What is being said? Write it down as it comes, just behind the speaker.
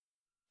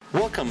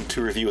Welcome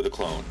to Review of the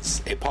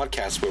Clones, a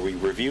podcast where we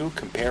review,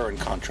 compare, and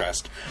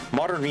contrast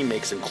modern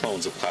remakes and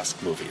clones of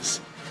classic movies.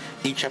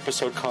 Each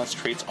episode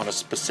concentrates on a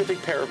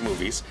specific pair of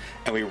movies,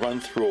 and we run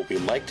through what we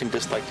liked and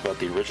disliked about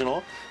the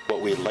original,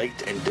 what we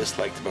liked and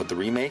disliked about the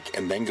remake,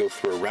 and then go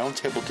through a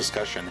roundtable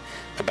discussion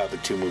about the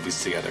two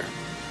movies together.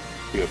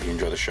 We hope you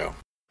enjoy the show.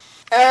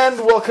 And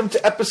welcome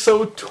to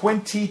episode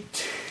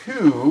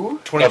 22.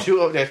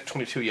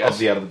 22, yes. Of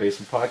the Out of the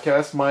Basement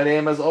podcast. My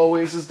name, as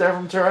always, is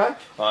Devram Tarak.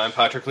 I'm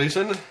Patrick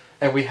Gleason.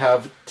 And we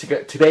have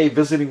today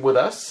visiting with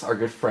us our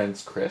good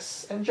friends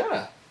Chris and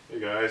Jenna. Hey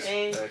guys.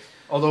 Hey.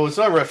 Although it's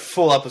not a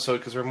full episode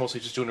because we're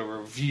mostly just doing a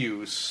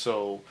review,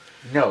 so...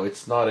 No,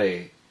 it's not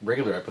a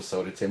regular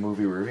episode, it's a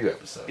movie review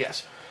episode.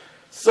 Yes.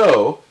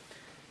 So,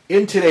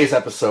 in today's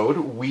episode,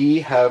 we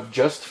have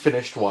just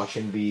finished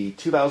watching the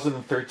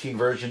 2013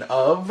 version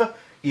of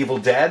Evil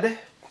Dead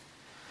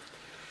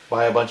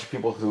by a bunch of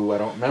people who I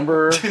don't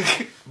remember,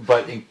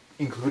 but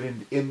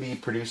included in the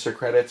producer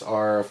credits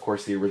are, of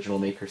course, the original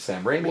maker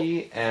Sam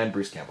Raimi and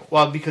Bruce Campbell.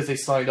 Well, because they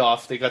signed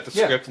off. They got the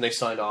script and they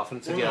signed off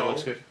and said, yeah, it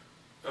looks good.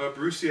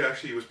 Brucey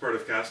actually was part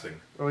of casting.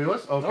 Oh, he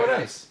was? Okay. Oh,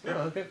 nice. Yeah.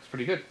 Oh, okay, it's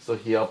pretty good. So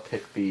he helped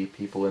pick the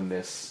people in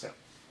this. Yeah.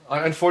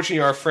 Unfortunately,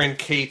 your friend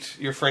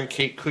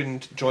Kate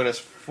couldn't join us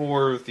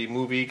for the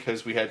movie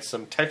because we had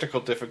some technical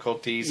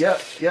difficulties. Yeah.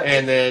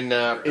 And then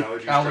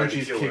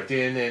allergies kicked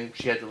in and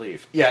she had to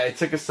leave. Yeah, it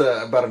took us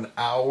about an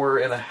hour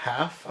and a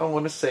half, I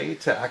want to say,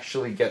 to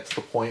actually get to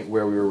the point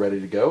where we were ready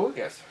to go.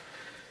 Yes.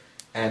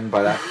 And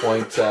by that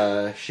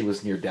point, she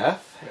was near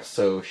death,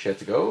 so she had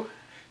to go.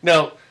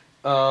 Now,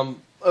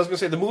 I was going to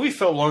say, the movie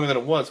felt longer than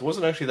it was. It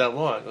wasn't actually that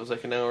long. It was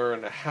like an hour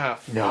and a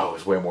half. No, it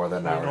was way more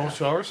than an hour. Almost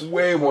 2 hours?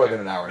 Way more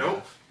than an hour and a Nope.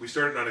 half. We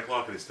started at 9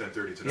 o'clock and it's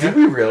 10:30 tonight. Did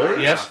we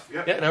really? Yes.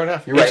 Yeah. Yeah, an hour and a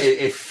half. You're right.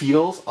 It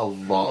feels a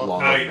lot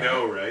longer. I than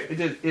know, right? It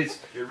did. It's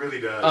It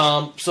really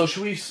does. so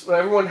should we?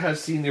 Everyone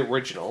has seen the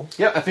original,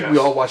 Yeah, I think we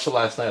Yes. all watched it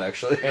last night,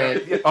 actually.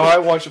 and I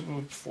watched it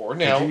before.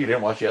 Now, You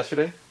didn't watch it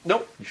yesterday?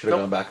 nope. You should have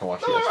gone back and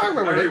watched it No, I yesterday. I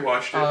remember already it.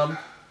 watched it.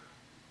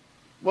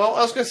 Well,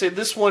 I was going to say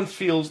this one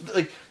feels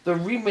like the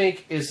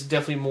remake is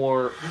definitely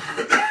more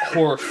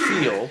horror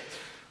feel.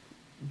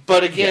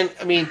 But again,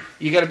 I mean,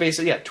 you got to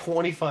basically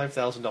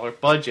 $25,000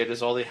 budget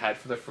is all they had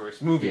for the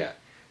first movie. Yeah.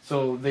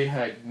 So they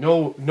had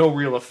no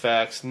real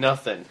effects,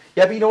 nothing.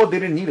 Yeah, but you know what? They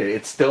didn't need it.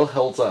 It still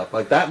holds up.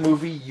 Like, that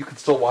movie you can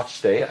still watch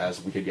today,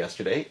 as we did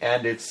yesterday,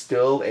 and it's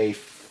still a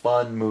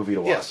fun movie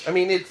to watch. Yes, I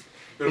mean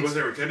but it was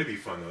never intended to be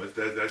fun, though.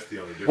 That's the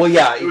only difference. Well,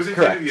 yeah, it was intended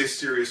correct. to be a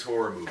serious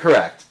horror movie.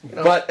 Correct.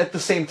 know? But at the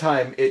same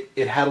time,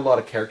 it had a lot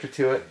of character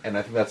to it, and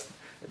I think that's...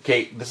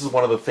 Kate, this is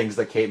one of the things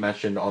that Kate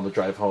mentioned on the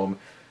drive home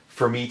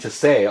for me to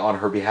say on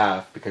her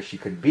behalf, because she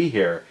couldn't be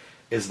here,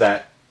 is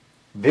that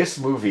this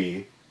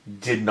movie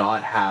did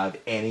not have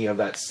any of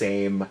that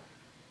same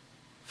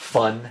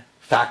fun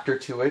factor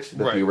to it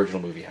that the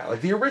original movie had.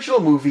 Like, the original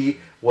movie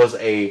was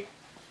it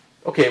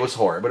was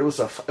horror, but it was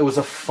a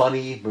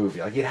funny movie.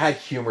 Like, it had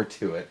humor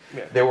to it.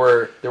 Yeah. There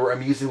were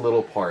amusing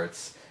little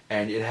parts,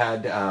 and it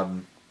had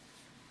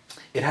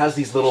it has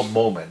these little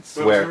moments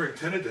But where it was never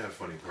intended to have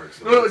funny parts.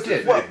 Though. No, That's it the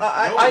did. thing.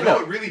 Well, I know.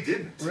 No, it really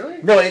didn't.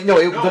 really.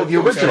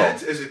 the original.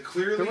 Is it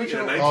clearly The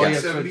original? a Oh,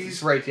 yes,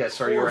 1970s right, yeah,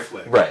 sorry, you're horror right.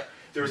 flick? Right.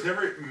 There was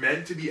never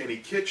meant to be any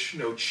kitsch,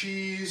 no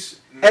cheese,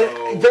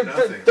 And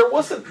nothing. there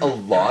wasn't a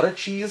lot of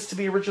cheese to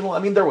the original. I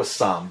mean, there was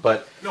some,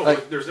 but No, like,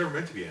 but there's never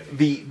meant to be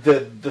any.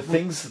 the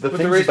things But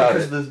there is about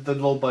because it. of the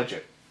low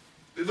budget.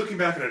 Looking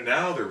back at it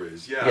now, there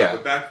is, Yeah.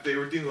 But back they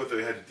were dealing with what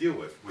they had to deal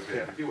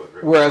with,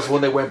 right? Whereas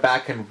when they went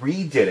back and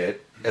redid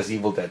it as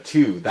Evil Dead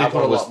 2, that put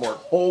one a was lot more.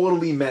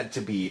 totally meant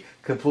to be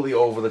completely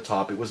over the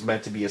top. It was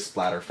meant to be a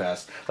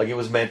splatterfest. Like, it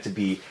was meant to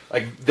be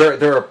like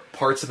there are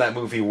parts in that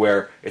movie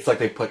where it's like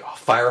they put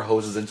fire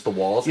hoses into the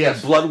walls, Yes.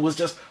 and blood was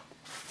just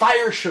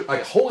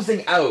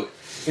hosing out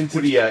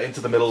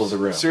into the middle of the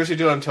room. Seriously,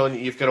 dude, I'm telling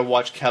you, you've got to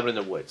watch Cabin in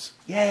the Woods.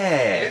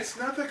 Yeah. It's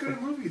not that good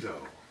a movie,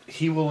 though.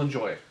 He will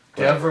enjoy it.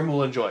 Whatever. Devram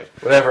will enjoy it.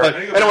 Whatever. But I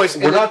think anyways,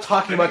 We're not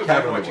talking I about think I'll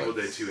Cabin in watch the Evil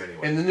Woods. Dead 2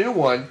 anyway. in the new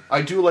one,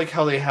 I do like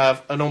how they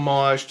have an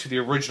homage to the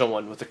original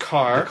one with the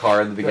car. The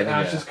car in the beginning,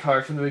 Ash's yeah.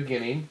 car from the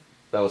beginning.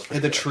 That was pretty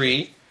And the good.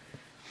 tree.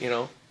 You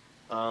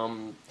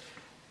know.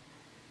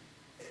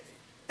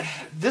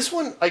 This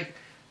one, like,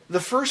 the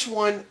first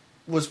one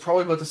was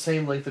probably about the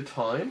same length of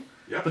time.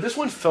 Yeah. But this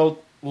one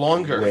felt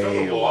longer. Way It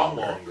felt a lot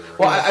longer. longer.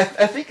 Well, I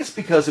think it's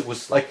because it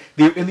was like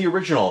in the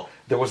original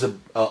there was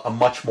a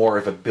much more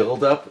of a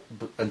build up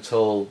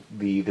until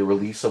the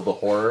release of the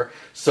horror.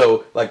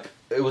 So like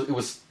it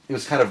was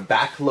kind of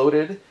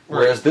backloaded,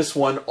 whereas this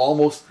one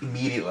almost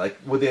immediately, like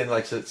within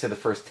like say the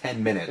first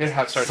 10 minutes, It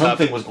had started something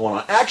happening. was going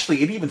on.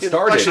 Actually, it even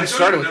started. actually I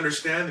started don't with- even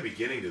understand the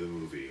beginning to the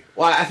movie.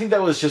 Well, I think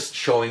that was just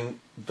showing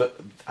the.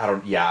 I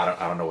don't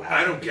know what I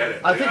happened. don't get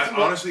it. I Like, think I what-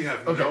 honestly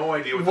have okay. no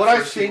idea what What the I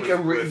first scene think was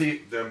of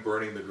with them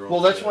burning the girl. Well,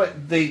 that's why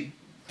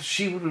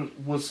she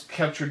was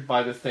captured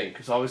by the thing,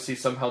 because obviously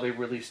somehow they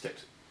released it,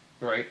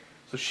 right?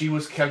 So she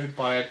was captured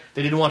by it.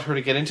 They didn't want her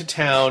to get into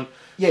town,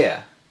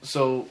 Yeah.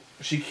 so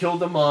she killed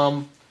the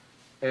mom,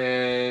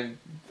 and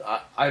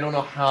I don't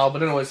know how,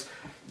 but anyways,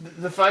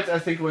 The fact I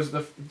think was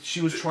she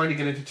was trying to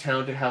get into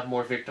town to have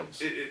more victims.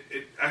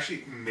 It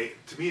actually made,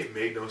 to me, it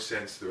made no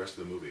sense to the rest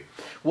of the movie.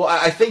 Well,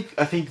 I think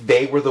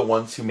they were the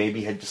ones who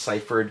maybe had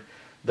deciphered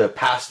the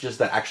passages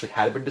that actually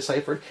had been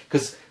deciphered.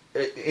 Because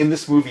in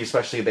this movie,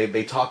 especially,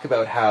 they talk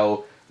about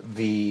how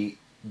the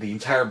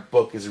entire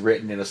book is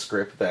written in a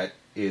script that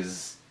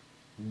is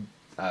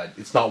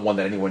it's not one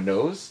that anyone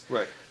knows.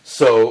 Right.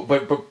 So,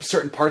 but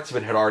certain parts of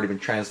it had already been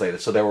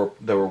translated. So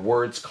there were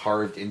words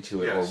carved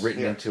into it or Yes.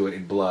 written into it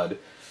in blood,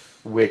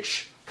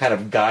 which kind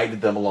of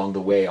guided them along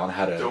the way on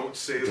how to Don't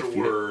say the defeat it.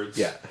 words.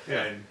 Yeah.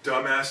 And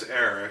dumbass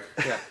Eric.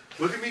 Yeah.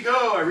 Look at me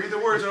go! I read the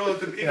words,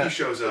 and the Inky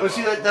shows up. Well,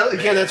 see, Oh,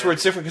 again, that's where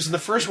it's different, because in the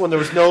first one, there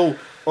was no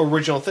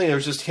original thing. There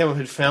was just him who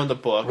had found the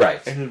book.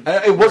 Right. And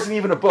It wasn't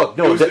even a book.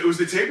 No, It was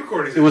the tape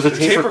recording. it was a The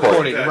tape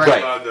recording, that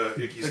right. allowed the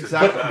Ickies to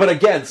Exactly. come out. But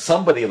again,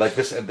 somebody like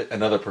this,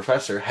 another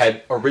professor,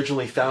 had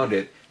originally found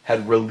it,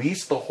 had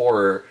released the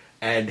horror,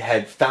 and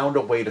had found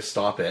a way to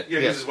stop it. Yeah,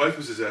 because Yes. his wife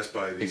was possessed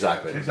by the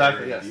Exactly.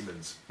 Exactly, Kandarian yes.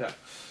 demons. yeah.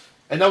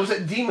 And that was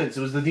it, demons.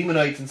 It was the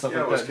demonites and stuff Yeah,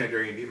 it like was that.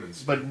 Kandarian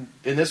demons. But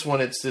in this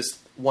one, it's just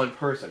one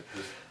person.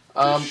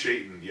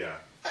 Shaitan, yeah.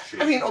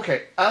 I mean,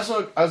 okay, as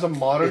a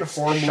modern It's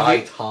horror movie,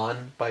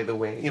 Shaitan, by the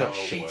way, You know, not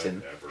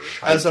Shaitan. whatever.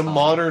 as a Shaitan.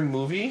 modern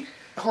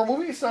horror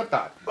movie, it's not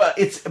bad. But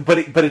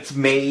it's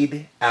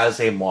made as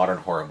a modern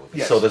horror movie,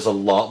 Yes. so there's a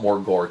lot more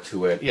gore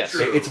to it. Yes.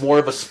 True. It's more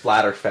of a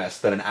splatter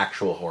fest than an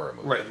actual horror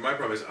movie. Right. And my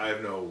problem is I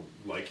have no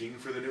liking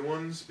for the new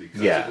ones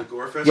because Yeah. of the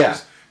gore fest. Yeah.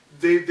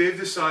 They've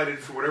decided,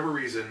 for whatever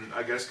reason,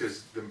 I guess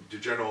because the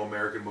general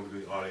American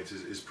movie audience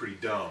is pretty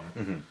dumb,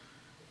 Mm-hmm.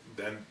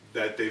 then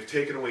that they've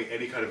taken away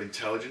any kind of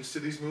intelligence to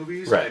these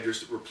movies Right. and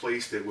just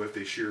replaced it with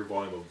the sheer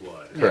volume of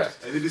blood. Correct.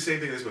 And they did the same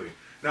thing in this movie.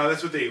 Now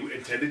that's what they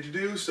intended to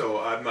do, so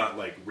I'm not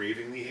like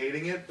ravingly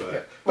hating it, but. Yeah.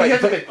 Well, you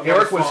have to admit, I'm not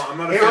Eric a was fan- I'm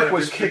not a fan of Eric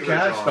was this particular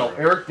kick-ass though.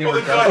 genre. Eric Well, never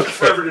the guy died. took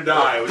forever to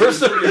die, which is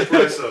pretty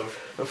impressive.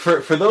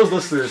 For those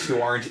listeners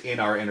who aren't in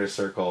our inner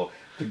circle,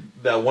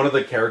 one of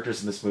the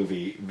characters in this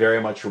movie very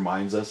much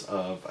reminds us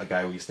of a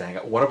guy we used to hang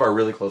out. One of our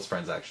really close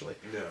friends, actually,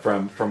 Yeah.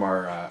 from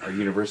our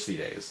university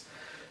days.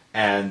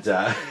 And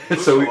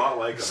Looks so a lot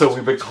like him. so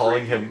we've been It's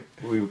calling creepy. him,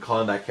 we were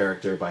calling that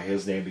character by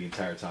his name the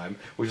entire time,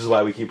 which is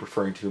why we keep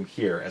referring to him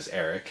here as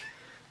Eric.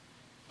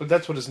 But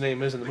that's what his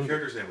name is in the The movie.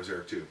 character's name was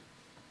Eric too.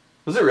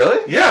 Was it really?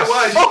 Yes.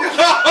 Yeah, it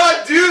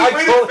was. Dude,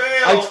 way to fail.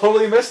 I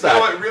totally missed that.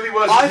 No, it really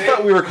was. I His thought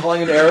name- we were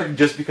calling him Eric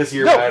just because he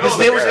No, reminded his us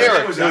name of was Eric.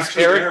 Eric. It was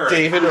actually Eric,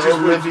 David, which is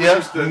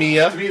Olivia, the,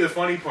 Mia. To me, the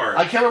funny part.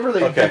 I can't remember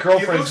the Okay. he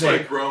girlfriend's looks name.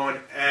 like Rowan,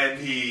 and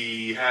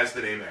he has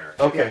the name Eric.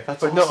 Okay,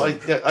 that's But awesome.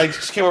 no, I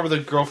just can't remember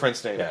the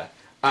girlfriend's name. Yeah.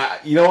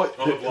 You know what?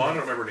 Oh, the blonde, I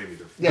don't remember her name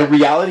either. Yeah. The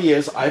reality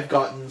is, I've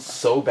gotten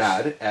so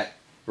bad at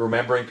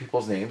remembering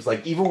people's names.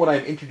 Like, even when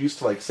I'm introduced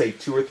to, like, say,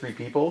 2 or 3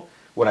 people,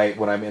 when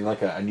I'm in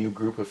like a new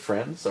group of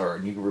friends or a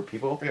new group of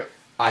people, Yeah.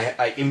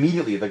 I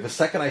immediately, like, the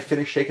second I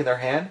finish shaking their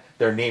hand,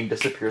 their name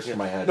disappears from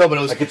my head. No, but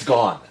it was- like it's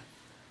gone.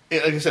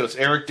 Like I said, it was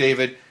Eric,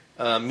 David,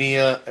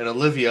 Mia, and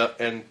Olivia,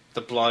 and the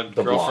blonde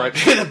The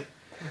girlfriend.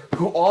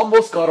 Who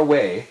almost got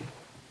away,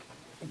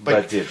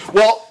 but did.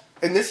 Well,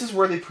 and this is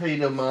where they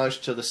paid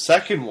homage to the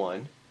second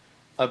one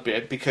a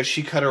bit, because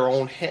she cut her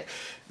own hand.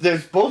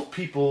 There's both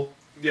people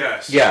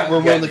Yes. Yeah. were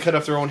willing to cut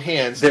off their own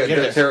hands. to get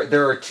this.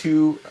 There are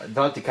 2,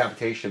 not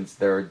decapitations.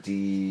 There are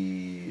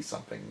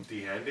something.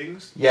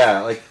 D-handings?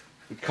 Yeah, like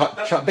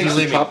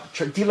basically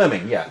Delimbing.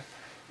 delimbing. Yeah,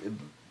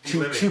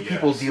 two Delimbing,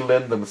 people yes.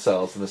 delimb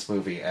themselves in this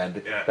movie,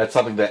 and Yeah. that's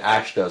something that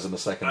Ash does in the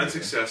second movie.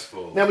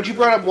 Unsuccessful. Now, but you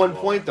brought up one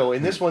point, though.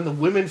 In this one, the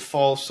women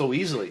fall so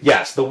easily.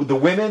 Yes, the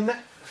women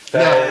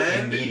fell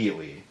And-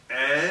 immediately.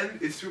 And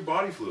it's through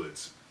body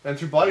fluids. And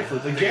through body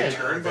fluids, They again. get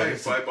turned by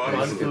that's body Body a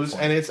good fluids. fluids,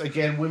 point. and it's,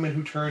 again, women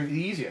who turn the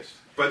easiest.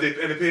 But they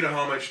paid a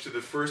homage to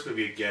the first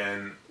movie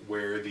again,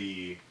 where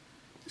the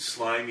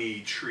slimy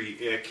tree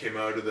Ick came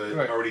out of the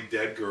Right. already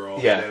dead girl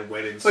Yeah. and then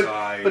went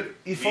inside but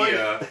you find-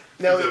 via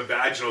now- the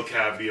vaginal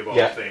cavity of all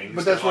Yeah. things.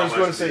 But that's to what I was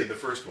homage going to say. The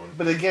first one.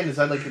 But again, is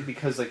that like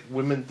because like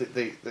women,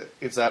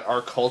 is that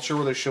our culture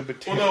where they should be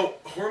Well, no,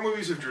 horror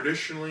movies have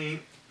traditionally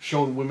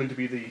shown women to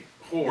be the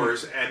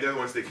whores, and they're the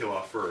ones they kill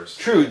off first.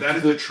 True. That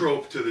is the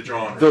trope to the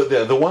genre.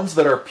 The ones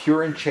that are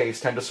pure and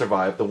chaste tend to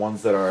survive. The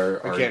ones that are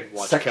Again,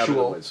 watch Cabin in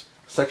the Woods.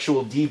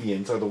 sexual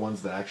deviants are the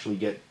ones that actually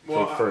get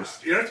well, killed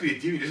first. you don't have to be a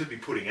diva, you just have to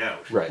be putting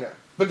out. Right. Yeah.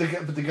 But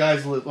the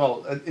guys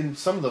well in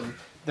some of them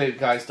the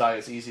guys die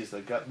as easy as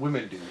the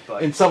women do.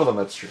 But In some of them,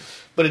 that's true.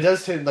 but it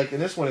does tend like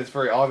in this one it's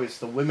very obvious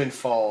the women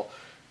fall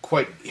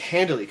quite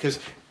handily because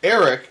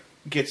Eric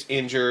gets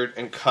injured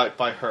and cut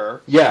by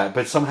her. Yeah,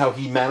 but somehow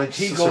he managed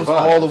He to goes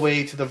survive. all the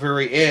way to the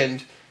very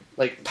end,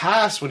 like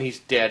past when he's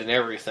dead and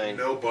everything.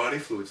 No body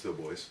fluids, though,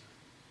 boys.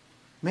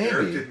 Maybe.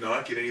 Eric did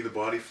not get any of the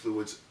body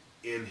fluids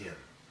in him.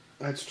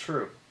 That's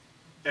true.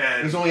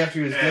 And It was only after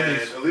he was dead and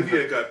that he's-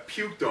 Olivia got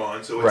puked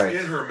on, so it's Right.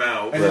 in her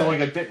mouth. And Right. then only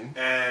got bitten.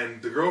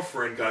 And the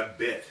girlfriend got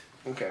bit.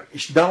 Okay.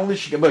 Not only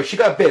she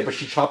got bit, but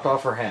she chopped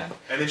off her hand.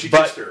 And then she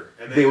But kissed her.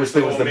 And then there was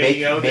the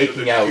making out.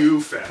 making out.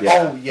 Goo fest.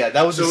 Yeah. Oh yeah,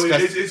 that was So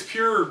disgusting. it's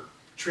pure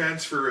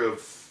transfer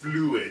of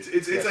fluids.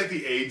 It's Yes. like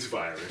the AIDS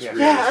virus. Yeah.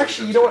 really, Yeah, is what it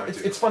actually, you comes know what? down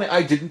to. It's funny.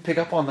 I didn't pick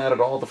up on that at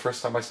all the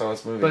first time I saw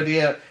this movie. But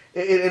yeah,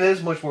 it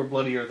is much more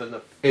bloodier than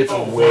the. it's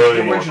Oh, way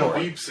the more original gore.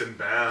 one. leaps and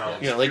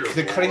bounds. You know, like Dear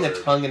they're cutting the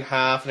Lord. tongue in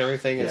half and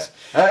everything. Yeah. Is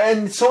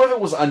And some of it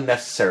was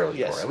unnecessarily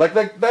Yes. gory.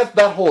 Like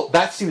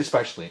that scene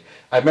especially.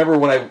 I remember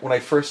when I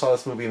first saw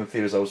this movie in the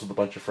theaters, I was with a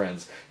bunch of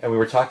friends, and we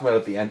were talking about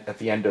it at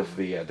the end of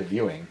the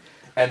viewing,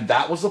 and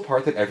that was the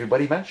part that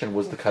everybody mentioned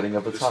was the cutting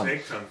of the, The tongue.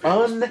 snake tongue thing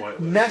was pointless.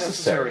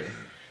 Unnecessary.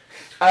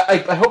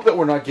 I hope that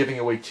we're not giving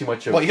away too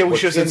much of well, yeah, we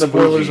what's should have in said the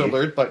spoilers movie.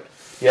 alert, but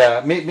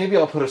Yeah, maybe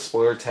I'll put a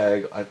spoiler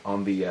tag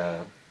on the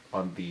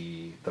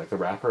like the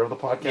wrapper of the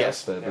podcast,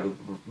 Yes, the yeah.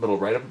 little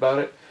write up about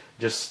it,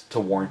 just to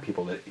warn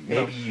people that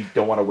maybe you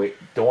don't want to wait.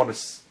 You want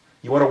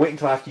to wait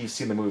until after you've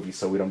seen the movie,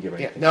 so we don't give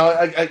yeah. anything. Now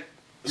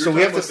so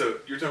we have to.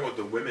 You're talking about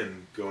the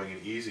women going in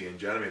easy, and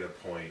Jenna made a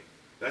point.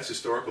 That's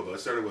historical, though. It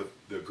started with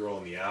the girl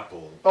in the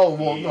apple. Oh,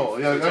 well, Eve. no,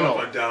 yeah, So it's I all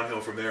know. gone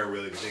downhill from there,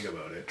 really, if you think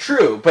about it.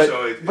 True, but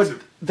So it's but a-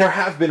 there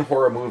have been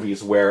horror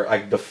movies where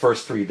like the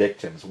first 3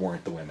 victims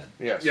weren't the women.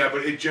 Yes. Yeah,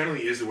 but it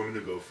generally is the women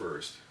who go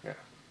first. Yeah.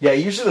 Yeah,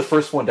 usually the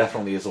first one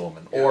definitely is a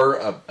woman Yeah. or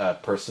a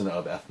person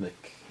of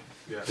ethnic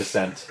Yeah.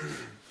 descent.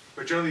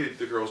 But generally,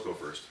 the girls go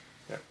first.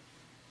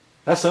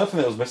 That's another thing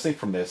that was missing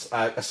from this.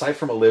 Aside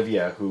from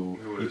Olivia, who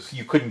is-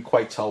 you couldn't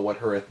quite tell what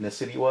her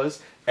ethnicity was,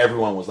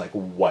 everyone was like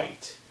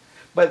white.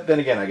 But then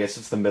again, I guess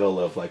it's the middle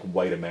of like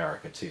white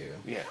America too,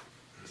 Yeah.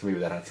 so maybe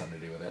that had something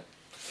to do with it.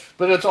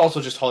 But it's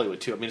also just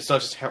Hollywood too. I mean, it's not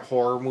just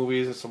horror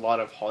movies; it's a lot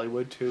of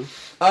Hollywood too.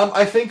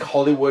 I think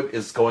Hollywood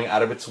is going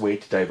out of its way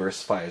to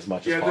diversify as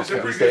much Yeah, as they're possible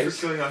pretty these good days.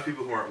 for killing off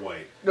people who aren't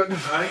white. No, no.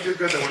 I think they've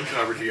got that one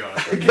covered, to be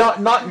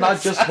honest.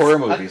 Not just horror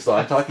movies though.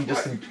 I'm talking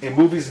just in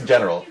movies in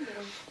general.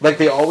 Like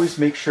they always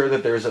make sure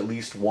that there's at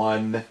least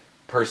one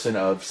person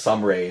of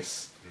some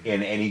race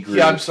in any group.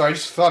 Yeah, I'm sorry. I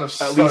just thought of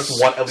At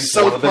least one of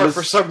South them Park is-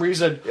 for some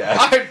reason. Yeah.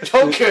 I'm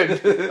joking.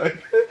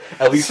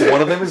 At least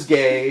one of them is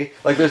gay.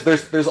 Like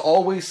there's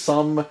always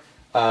some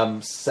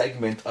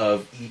segment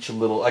of each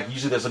little. Like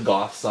usually there's a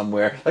goth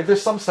somewhere. Like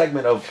there's some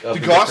segment of The the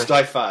goths different-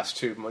 die fast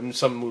too in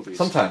some movies.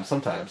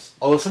 Sometimes.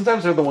 Although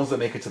sometimes they're the ones that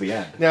make it to the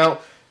end. Now,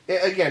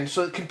 again,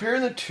 so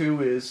comparing the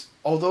two is,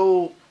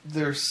 although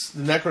there's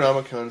the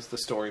Necronomicon's the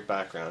story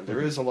background,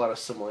 there is a lot of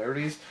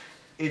similarities.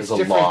 It's There's a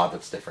different. law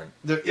that's different.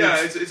 Yeah,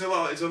 it's a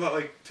lot. It's a lot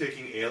like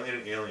taking Alien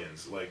and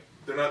Aliens. Like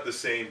they're not the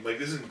same. Like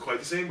this isn't quite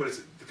the same, but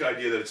it's the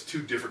idea that it's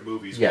 2 different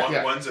movies. Yeah.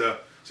 Yeah. One's a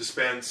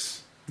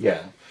suspense Yeah.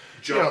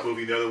 jump You know-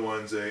 movie. The other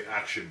one's a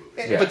action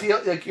movie. Yeah.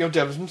 But like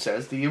Devin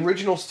says, the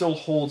original still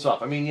holds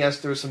up. I mean, yes,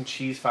 there's some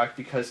cheese fact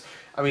because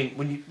I mean,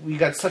 when we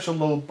got such a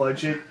low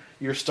budget,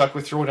 you're stuck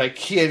with throwing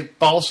IKEA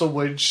balsa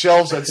wood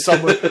shelves at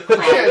someone.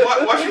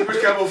 Watching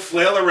Bruce Campbell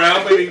flail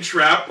around by being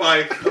trapped by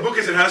a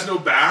bookcase that has no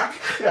back,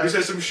 Yeah. just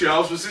has some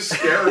shelves, was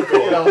hysterical.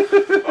 You know.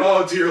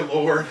 Oh dear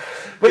lord!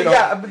 But You know-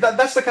 yeah, but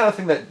that's the kind of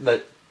thing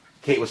that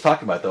Kate was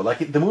talking about though.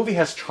 Like the movie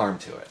has charm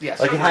to it. Yes.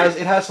 Like it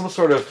has some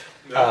sort of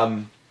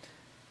Yeah.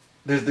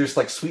 there's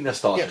like sweet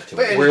nostalgia Yeah, to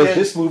but- it. and- Whereas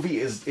and- this movie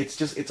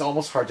it's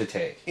almost hard to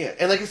take. Yeah,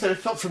 and like I said,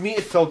 for me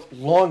it felt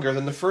longer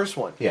than the first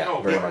one. Yeah,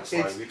 Oh, very yeah, much. it's So.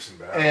 like leaps and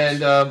bounds.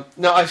 And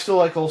no, I still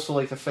also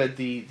like the Fed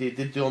the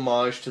did the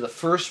homage to the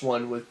first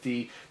one with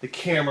the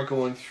camera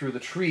going through the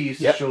trees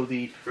to Yep. show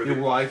the For the-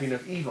 arriving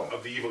of evil.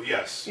 of the evil,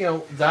 yes. You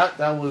know that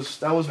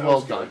was well was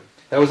good. done.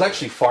 That was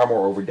actually far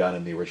more overdone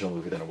in the original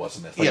movie than it was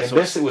in this. Like Yeah, in so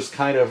this, it was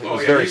kind of Oh,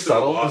 yeah, very they used to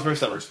subtle. love It was very the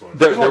subtle. first one.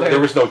 There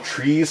was no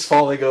trees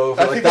falling over.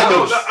 I Like think that that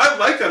No, was. I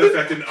like that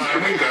effect in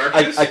Army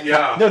Darkness. I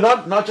yeah.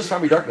 not just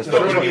Army Darkness, but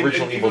No, in I the mean,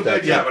 original in Evil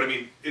Dead. Yeah, too. but I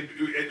mean,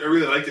 I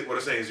really liked it. What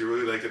I'm saying is, you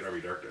really liked it in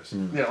Army Darkness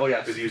Yeah, oh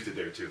yes. because he used it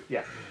there too.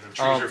 Yeah. The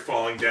trees are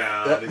falling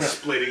down Yeah. and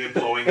splitting and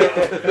blowing up.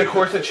 And of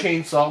course the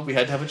chainsaw. We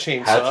had to have a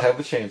chainsaw. Had to have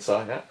the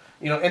chainsaw. Yeah.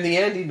 You know, and the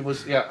ending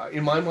was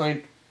in my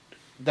mind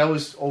that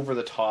was over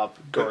the top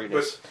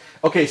goriness.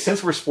 Okay,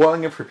 since we're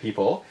spoiling it for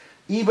people,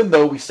 even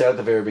though we said at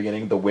the very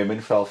beginning the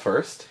women fell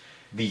first,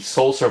 the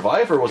sole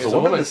survivor was It's a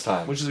woman this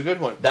time. which is a good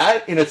one.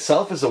 That in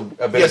itself is a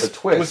bit Yes, of a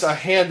twist. it was a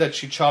hand that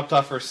she chopped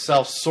off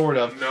herself, sort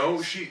of.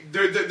 No,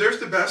 there's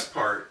the best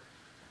part.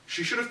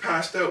 She should have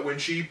passed out when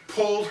she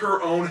pulled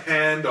her own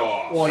hand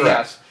off. Well, Correct.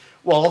 yes.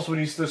 Well, also when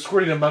he's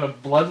squirting the amount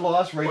of blood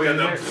loss right Oh, yeah,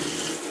 there.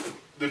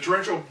 the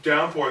torrential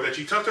downpour that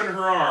she tucked under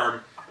her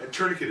arm and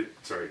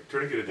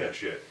tourniqueted that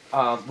shit.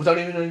 Without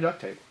even any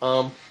duct tape.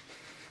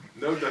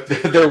 No duct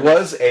tape. There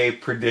was a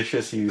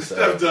prodigious use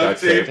of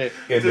duct tape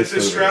in to this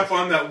movie. strap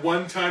on that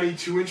one tiny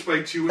 2"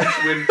 by 2"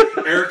 when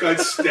Eric got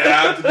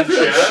stabbed in the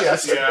chest.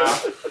 Yes.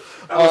 Yeah,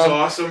 that was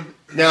awesome.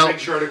 Now, Big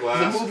shard of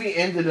glass. the movie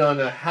ended on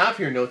a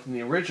happier note than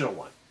the original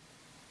one.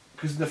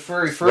 Because in the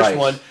very first Right.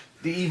 one,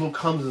 the evil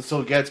comes and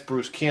so gets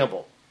Bruce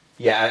Campbell.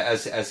 Yeah,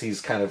 as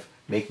he's kind of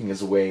making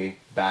his way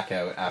back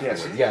out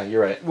afterwards. Yes. Yeah,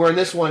 you're right. Where in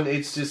this one,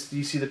 it's just,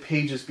 you see the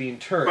pages being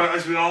turned. But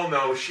as we all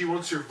know, she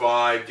won't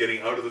survive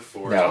getting out of the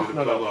forest No. with a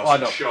No, blood no. loss Oh,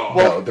 and no. shaw.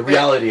 Well, No, the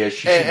reality is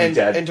she should be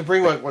dead. And to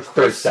bring what Third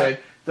Chris step. said,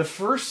 the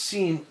first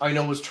scene I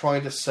know was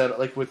trying to set,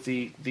 like with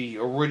the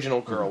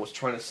original girl, was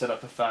trying to set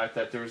up the fact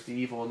that there's the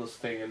evil in this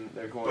thing and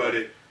they're going.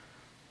 but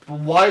But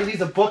why leave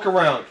the book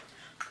around?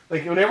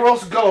 Like when everyone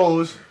else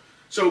goes,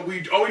 So all we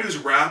do is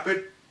wrap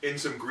it in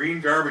some green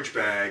garbage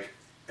bag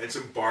and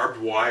some barbed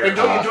wire. and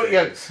don't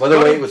yeah. By the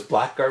don't way, even- it was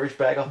black garbage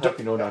bag. I'll have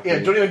you know not. Yeah,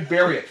 don't even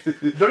bury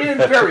it. Don't even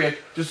bury it.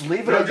 Just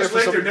leave it No, out there just for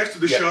lay some. there next to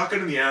the Yeah.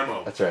 shotgun and the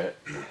ammo. That's right.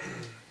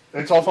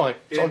 It's all fine.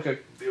 It's all good.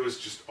 It was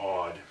just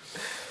odd.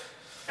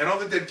 And all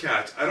the dead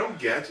cats. I don't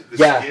get the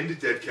Yeah. skinned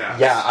dead cats.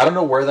 Yeah, I don't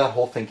know where that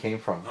whole thing came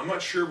from. I'm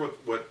not sure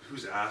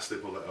whose ass they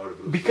pulled it out of.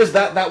 It was Because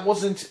really that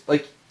wasn't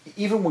like,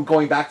 even when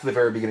going back to the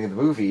very beginning of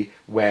the movie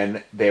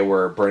when they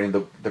were burning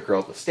the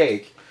girl at the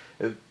stake,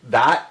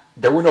 that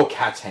there were no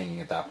cats hanging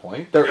at that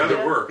point. Yeah,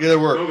 there were. Yeah, there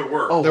were. No, there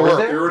were. Oh, There were were.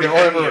 there? They were already They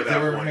hanging were- at that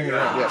they were point. hanging yeah.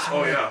 around, yes.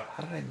 Oh yeah.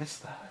 How did I miss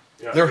that?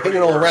 Yeah, They're they hanging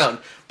already all were. around.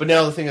 But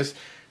now the thing is,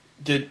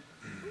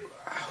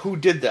 who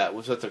did that?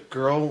 Was that the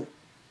girl?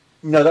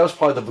 No, that was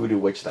probably the voodoo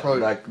witch then.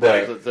 Probably- Like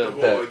right, the, The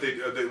whole,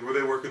 were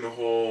they working the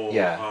whole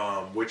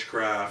Yeah.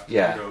 witchcraft,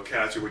 Yeah.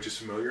 cats or witches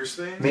familiars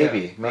thing?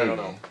 maybe. I don't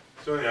know.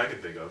 It's the only thing I can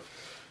think of.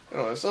 I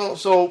don't know.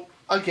 So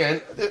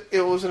again, it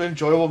was an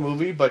enjoyable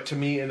movie, but to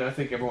me, and I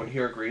think everyone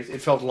here agrees,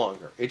 it felt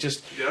longer. It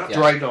just Yeah.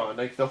 dragged on.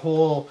 Like the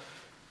whole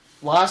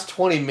last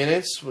 20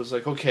 minutes was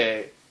like,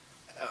 okay,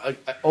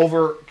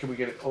 over. Can we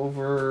get it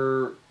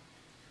over?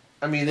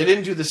 I mean, they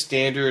didn't do the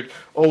standard.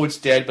 Oh, it's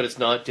dead, but it's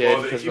not dead.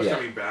 Well, they because keep Yeah.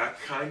 coming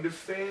back kind of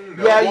thing.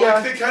 Yeah, well, yeah.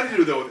 They kind of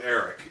do though with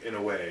Eric in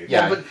a way.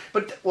 Yeah.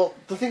 but well,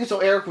 the thing is, though,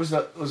 Eric was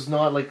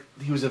not like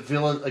he was a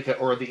villain,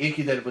 or the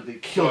Icky that when they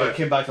killed him But-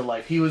 came back to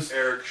life. He was.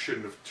 Eric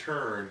shouldn't have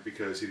turned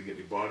because he didn't get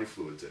any body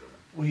fluids in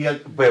him. He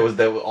had. But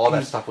all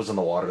that stuff was in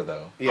the water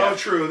though. Yeah. Oh,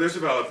 true. There's a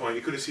valid point.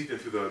 You could have seen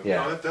it through the.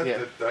 Yeah. No,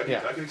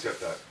 Yeah. I can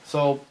accept that.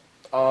 So,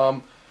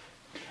 And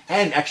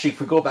actually, if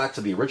we go back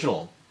to the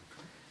original,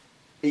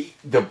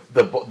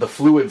 the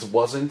fluids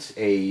wasn't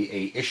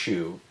a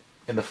issue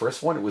in the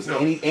first one. It was No.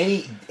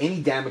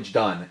 any damage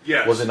done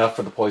Yes. was enough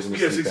for the poison to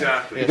Yes, seep in.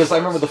 exactly. Because I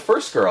Yes. remember the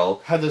first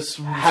girl had this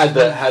had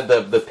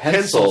the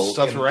pencil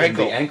stuck in, through her in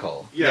the ankle.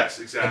 ankle, Yes,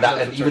 and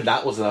exactly. and even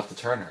that was enough to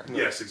turn her.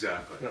 Yes,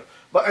 exactly.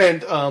 But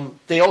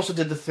they also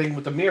did the thing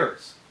with the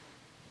mirrors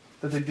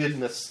that they did in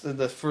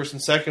the first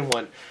and second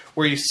one,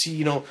 where you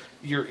see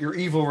your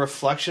evil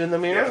reflection in the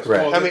mirror. Yes.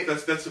 Right. Well, I mean,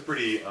 that's a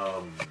pretty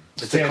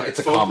It's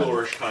a common.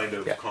 folklorish kind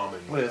of Yeah. common.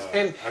 it is.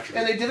 And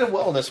attribute. they did it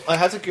well in this. I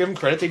have to give them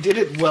credit. They did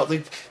it well.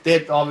 They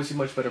had obviously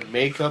much better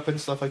makeup and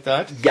stuff like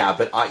that. Yeah,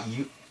 but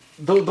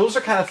those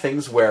are kind of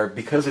things where,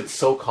 because it's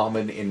so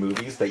common in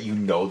movies that you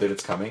know that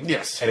it's coming.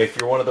 Yes. And if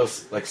you're one of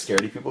those like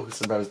scaredy people who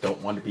sometimes don't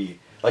want to be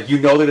like, you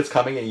know that it's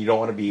coming and you don't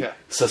want to be Yeah.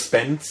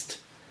 suspensed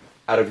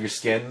out of your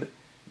skin,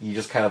 you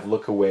just kind of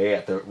look away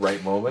at the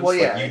right moments. Well,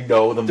 yeah. Like, you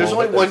know the There's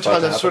moment only one that's about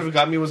time to that sort happen. of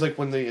got me was like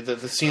when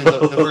the scene,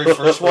 the very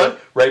first one.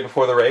 right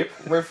before the rape.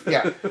 Where,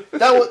 yeah,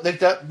 that was like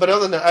that. But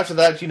other than that, after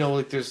that,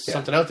 like there's Yeah.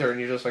 something out there, and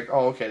you're just like,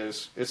 oh, okay,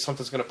 it's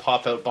something's gonna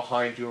pop out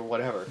behind you or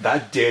whatever.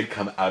 That did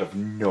come out of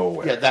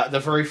nowhere. Yeah, the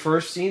very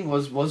first scene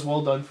was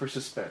well done for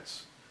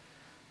suspense.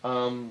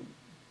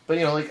 But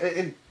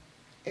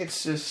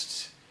it's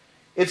just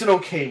it's an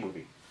okay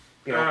movie.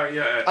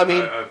 yeah. I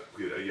mean-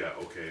 yeah.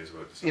 Okay, is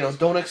about to say.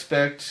 Don't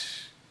expect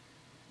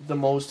the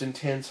most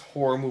intense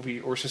horror movie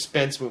or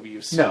suspense movie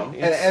you've seen. No, and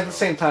It's- at the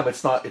same time,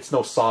 it's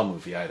no Saw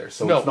movie either.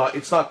 So No.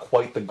 it's not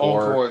quite the oh,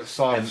 gore. gore,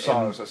 Saw, and-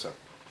 Saw, and- so.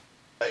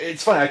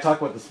 It's funny. I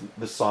talk about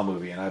this Saw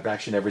movie, and I've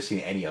actually never seen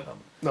any of them.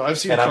 No, I've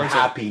seen. And I'm parts of-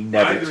 happy I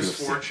never had to the have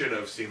seen. misfortune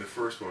of seeing the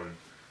first one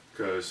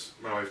because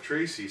my wife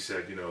Tracy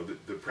said,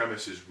 the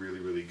premise is really,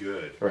 really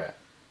good. Right.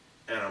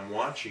 And I'm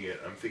watching it.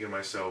 I'm thinking to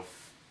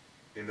myself,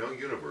 in no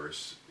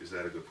universe is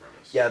that a good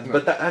premise. Yeah,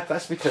 but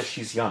that's because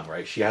she's young,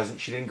 right? She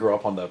didn't grow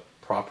up on the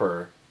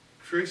proper.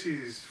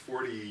 Tracy's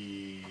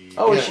 40.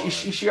 Oh, Yeah. is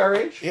she our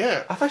age?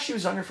 Yeah. I thought she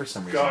was younger for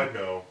some reason. God,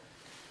 no.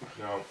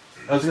 No.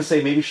 I was gonna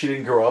say maybe she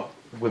didn't grow up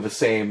with the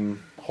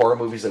same horror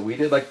movies that we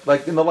did.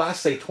 Like in the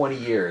last, say, 20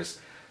 years,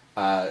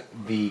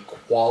 the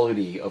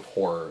quality of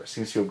horror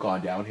seems to have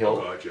gone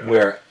downhill. Oh, God,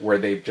 yeah. Where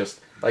they've just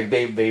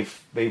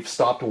they've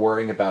stopped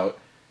worrying about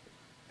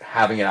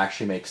having it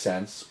actually make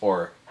sense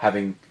or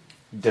having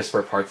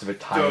disparate parts of it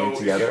tie So in if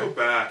together. you go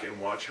back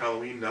and watch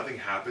Halloween, nothing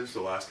happens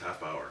the last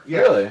half hour. Yeah.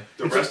 Really?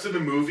 The rest of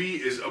the movie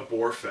is a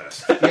bore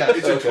fest. Yeah.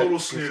 It's a Okay. total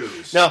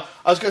snooze. Now,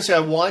 I was going to say,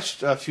 I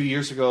watched a few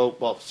years ago,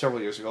 well,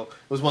 several years ago,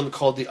 was one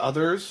called The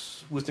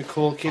Others with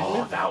Nicole Kidman.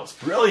 Oh, that was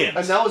brilliant.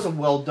 And that was a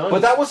well done.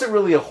 But that wasn't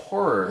really a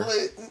horror.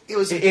 well, it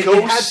was It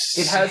ghost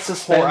had horror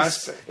suspense.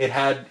 aspect. It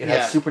had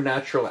Yeah.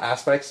 supernatural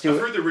aspects to I've it.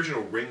 heard the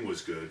original Ring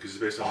was good because it's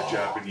based on the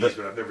Japanese,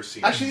 but I've never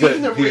seen Actually, it.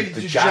 even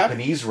the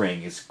Japanese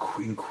Ring is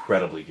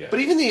incredibly good.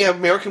 But even the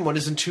American one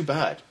isn't too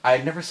bad. I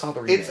never saw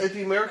the remake. It's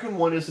the American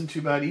one isn't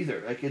too bad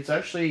either. Like it's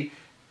actually,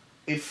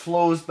 it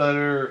flows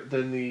better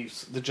than the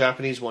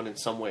Japanese one in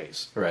some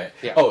ways. Right.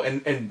 Yeah. Oh,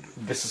 and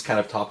this is kind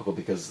of topical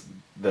because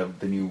the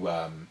new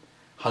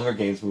Hunger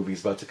Games movie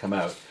is about to come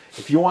out.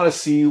 If you want to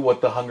see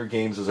what the Hunger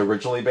Games is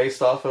originally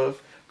based off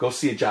of, go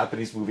see a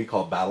Japanese movie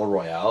called Battle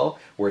Royale,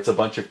 where it's a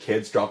bunch of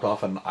kids dropped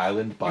off an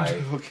island by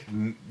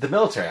Okay. the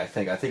military. I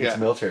think Yeah. it's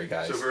military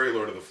guys. So very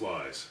Lord of the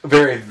Flies.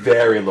 Very,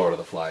 very Lord of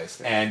the Flies,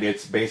 and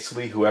it's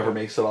basically whoever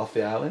makes it off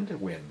the island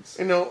wins.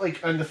 And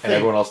the thing,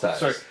 everyone else dies.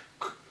 Sorry,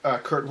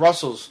 Kurt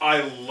Russell's,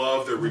 I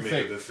love the remake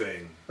Thing. of The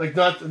Thing. like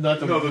not the No,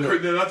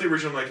 not the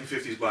original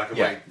 1950s black and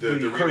Yeah. white. The The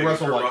remake Kurt of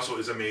Russell Kurt one. Russell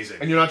is amazing.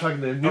 and you're not talking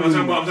the new. I'm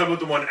talking about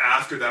the one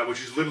after that,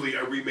 which is literally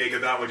a remake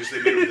of that one. Just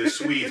they made it with the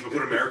Swedes, but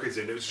put Americans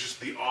in. It was just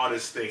the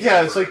oddest thing. yeah,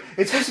 ever. it's like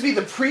it's supposed to be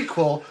the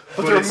prequel, but,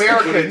 But they're it's-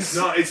 Americans. But it's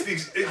not. It's the.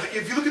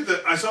 If you look at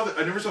the, I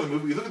never saw the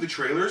movie. You look at the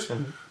trailers.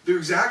 Mm-hmm. The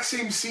exact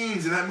same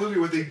scenes in that movie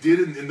what they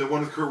did in the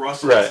one with Kurt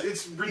Russell. Right.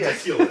 It's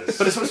ridiculous.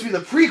 But it's supposed to be the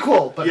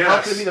prequel. But how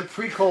Yes. can it be the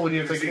prequel when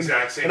you're It's like the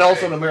exact same and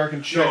also thing. an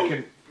American chick No,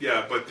 and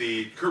yeah, but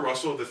the Kurt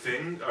Russell, The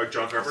Thing,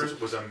 John Carpenter's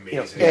was you know,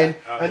 amazing. and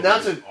That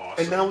that's movie a was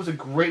awesome. and that was a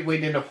great way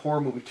to end a horror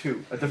movie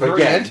too. At the But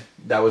very again, end,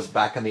 that was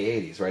back in the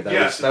 80s, right?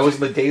 Yes, That was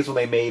the days when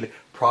they made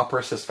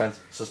proper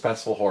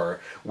suspenseful horror,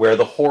 where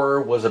the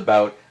horror was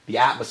about the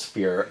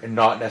atmosphere and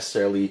not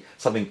necessarily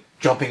something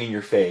jumping in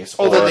your face.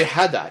 although or, they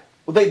had that,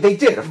 well, they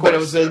did, of course. but it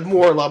was a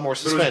lot more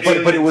suspense.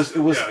 but it was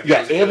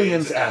Yeah,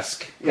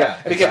 aliens-esque. Yeah,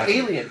 and again, exactly.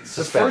 Aliens,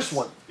 the Suspense. first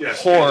one,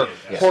 Yes, horror, Alien,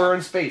 yes. horror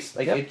in space,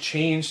 like Yep. it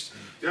changed,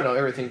 Yep.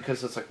 everything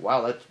because it's like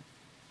wow, that,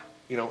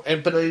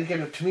 and but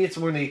again, to me, it's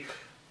when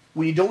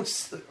you don't,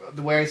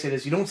 the way I say it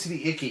is, you don't see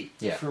the icky.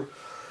 Yeah.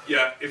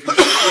 Yeah, if you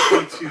just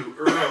look too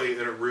early,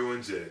 then it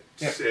ruins it.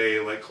 Yeah. Say,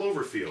 like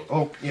Cloverfield,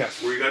 Oh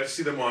yes, where you got to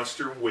see the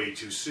monster way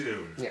too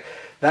soon. yeah.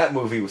 That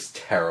movie was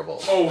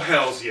terrible. Oh,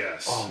 hells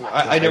yes.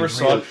 I never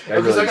saw it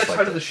because really I got disliked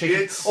tired of the it. shaky.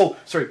 It's- Oh,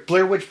 sorry,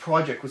 Blair Witch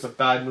Project was a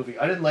bad movie.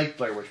 I didn't like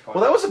Blair Witch Project.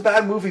 Well, that was a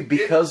bad movie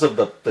because of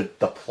the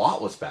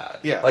plot was bad.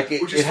 Yeah. like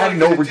Which it is had funny,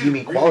 no 'cause it did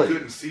redeeming really quality.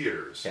 good in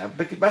theaters. Yeah,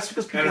 but that's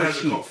because And people it are has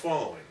a cheap. cult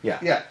following. Yeah,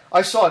 Yeah,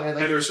 I saw it, and And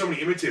like, there are so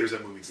many imitators of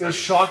that movie. It's it not was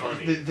even shocking.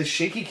 funny. The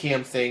shaky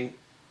cam thing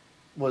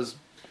was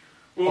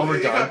Well, it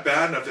overdone. got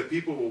bad enough that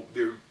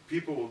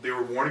they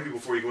were warning people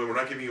before you go in. We're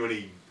not giving you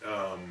any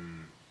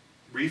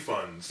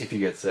refunds if you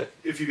get sick.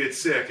 if you get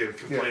sick and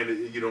complain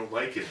that you don't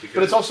like it. Because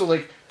But it's also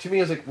like, to me,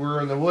 it's like,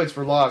 we're in the woods,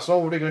 we're lost. Oh,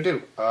 what are you going to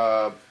do?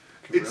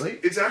 Really?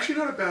 it's actually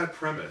not a bad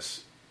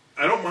premise.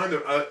 I don't mind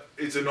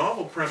it's a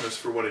novel premise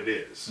for what it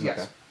is. Yes.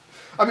 Okay.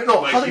 I mean,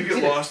 no, how Like they you get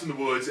did it. lost in the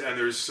woods and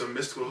there's some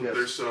mystical, Yes.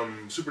 there's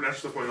some supernatural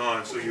stuff going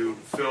on, so you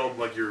film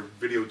like your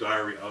video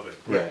diary of it.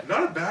 Right.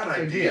 Not a bad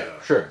idea. Idea.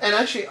 Sure, And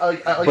actually, I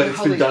like but it's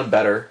how been they... done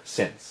better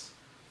since.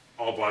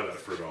 I'll buy that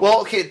for it all.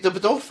 Well, okay,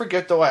 but don't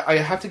forget, though, I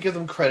have to give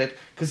them credit,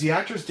 because the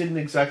actors didn't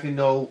exactly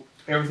know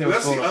everything But that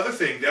was that's the going on. other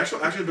thing. The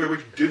actual actors in Blair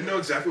Witch didn't know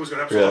exactly what was going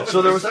to happen. Really? a lot of So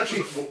it there was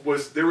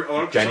actually- there were a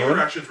lot of some of Genuine?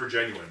 their actions were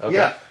genuine. Okay.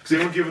 Yeah. Because they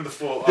weren't given the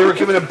full. They were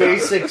given a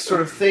basic sort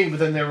of thing, but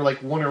then they were like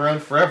one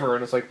around forever,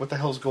 and it's like, what the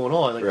hell's going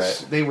on? Like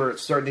Right. they were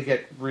starting to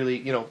get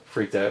really,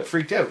 Freaked out.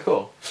 freaked out.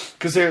 Cool.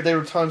 Because there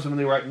were times when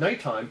they were at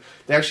nighttime,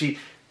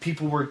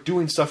 people were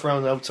doing stuff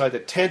around outside the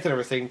tent and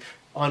everything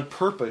on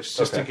purpose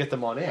just to Okay. get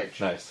them on edge.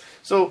 Nice.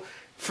 So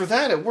for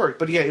that, it worked.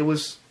 But yeah, it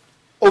was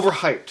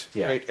overhyped.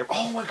 Yeah. Right?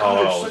 Oh my god,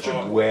 Oh, it's such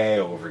a way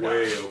overdone.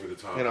 way over the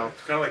top. You know.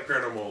 It's kind of like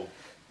Paranormal.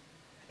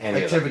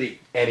 Any activity.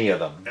 Of them. Any of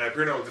them.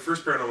 The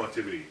first Paranormal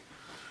Activity.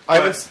 I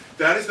But haven't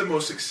that is the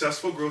most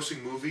successful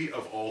grossing movie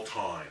of all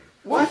time.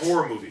 What? For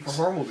horror movies. for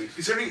horror movies.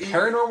 Considering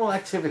Paranormal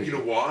Activity. you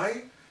know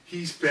why?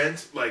 He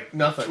spent like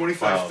Nothing.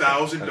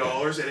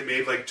 $25,000 and it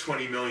made like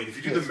 $20 million. If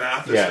you do Yes. the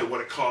math as Yeah. to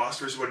what it cost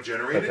versus what it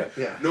generated,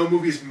 Okay. Yeah. no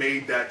movie has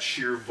made that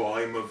sheer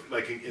volume of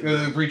like in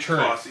The return.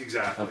 cost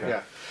exactly. Okay.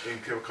 Yeah. In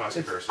cost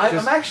It's- comparison.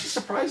 I'm actually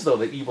surprised though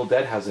that Evil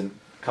Dead hasn't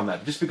come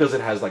out just because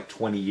it has like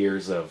 20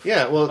 years of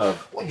Yeah, well,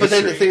 of but then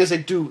the history. thing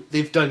is,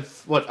 they've done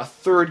what, a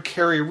third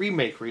Carrie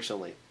remake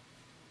recently.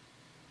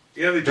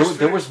 yeah, they There, just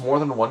there was more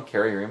than one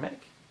Carrie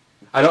remake.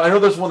 I know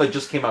there's one that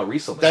just came out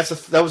recently. That's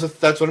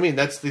what I mean.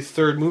 That's the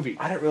third movie.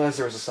 I didn't realize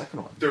there was a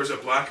second one. There was a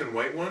black and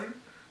white one.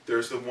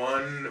 There's the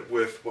one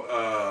with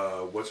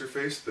what's her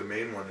face, the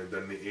main one in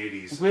the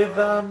 80s. With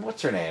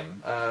what's her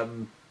name?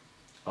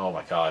 Oh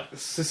my god.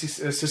 Sissy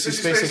Sissy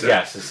Spacek. Spacek.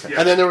 Yes, it's Yeah.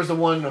 And then there was the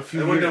one a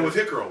few And the one years done with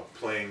Hit Girl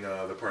playing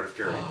the part of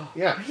Carrie.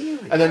 Yeah. Really?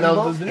 And then I now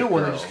love the new Hit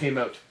one that Girl. just came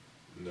out.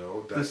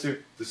 No, This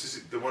year. this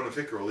is the one with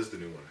Hit Girl is the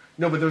new one.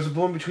 No, but there was a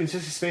one between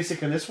Sissy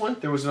Spacek and this one.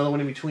 There was another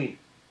one in between.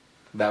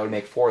 That would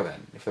make 4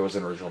 then, if there was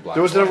an original black.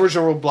 There was and an white.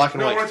 original black and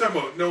No, white. what I'm talking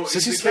about. No,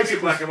 Sissy it can't be a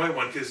Spacek black was- and white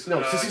one because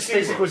No, Sissy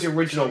Spacek was the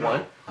original So, no. one.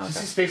 Okay.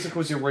 Sissy Spacek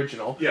was the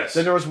original. Yes.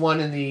 Then there was one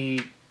in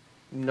the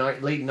late I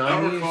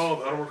don't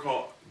 90s.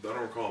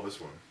 recall this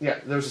one. Yeah,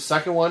 there was a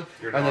second one.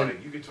 You're and nodding.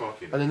 then You can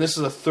talk. and then this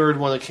is the third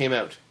one that came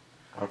out.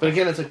 Okay. But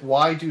again, it's like,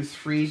 why do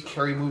 3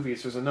 Carrie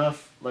movies? There's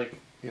enough,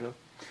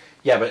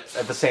 Yeah, but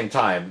at the same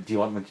time, do you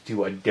want them to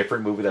do a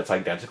different movie that's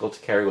identical to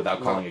Carrie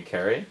without calling it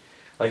Carrie?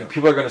 Like,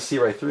 people are going to see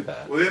right through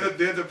that. Well,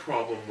 they had the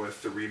problem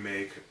with the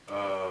remake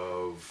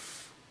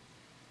of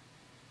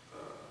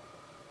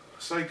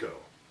Psycho.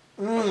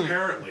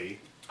 Apparently,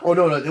 Oh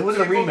no, it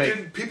wasn't a people remake.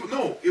 didn't- People,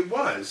 no, it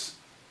was.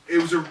 It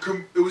was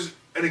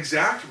an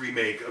exact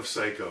remake of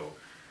Psycho.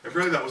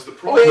 Apparently, that was the Oh,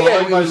 problem. yeah,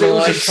 yeah, it was a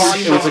Like, shot,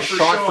 it was a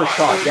shot for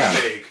shot, yeah.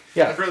 remake.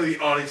 Yeah. Apparently,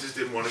 the audiences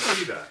didn't want to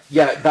see that.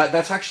 Yeah,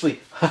 that's actually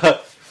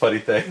funny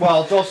thing.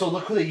 Well, it's also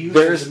look who they used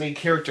There's- as the main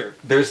character.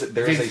 There's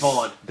Vince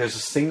Vaughn. there's a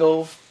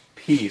single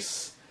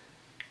piece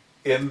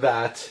in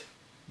that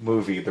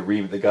movie,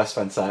 the Gus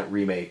Van Sant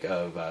remake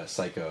of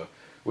Psycho,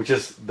 which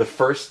is the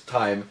first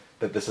time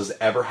that this has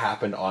ever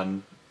happened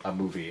on a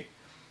movie.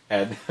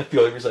 And the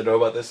only reason I know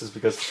about this is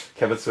because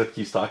Kevin Smith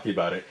keeps talking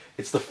about it.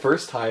 It's the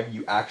first time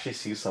you actually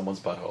see someone's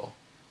butthole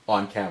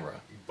on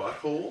camera.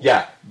 Butthole?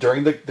 Yeah,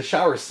 during the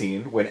shower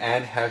scene when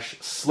Anne Hesh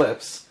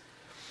slips,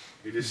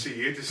 You get to see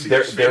your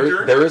there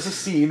sphincter? is a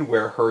scene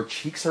where her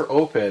cheeks are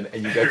open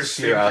and you get Her to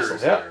see her asshole. sphincter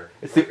is Yeah, there.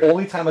 it's the Okay.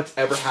 only time that's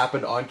ever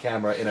happened on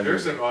camera in a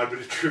There's movie. an odd bit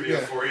of trivia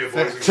Yeah. for you,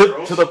 boys and To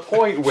girls. the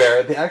point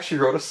where they actually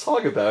wrote a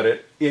song about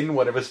it in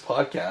one of his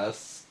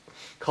podcasts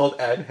called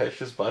Anne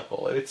Hesh's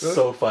Butthole, and it's Really?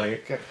 so funny.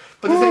 Okay.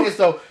 But the thing is,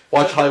 though,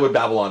 Watch Hollywood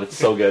Babylon; it's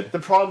so good. the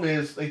problem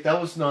is, like, that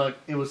was not.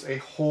 It was a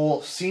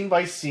whole scene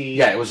by scene.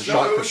 Yeah, it was a No,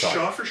 shot it for was shot,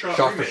 shot for shot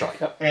shot for remake. shot.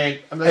 Yep. And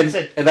like I And-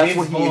 said, and that's Vince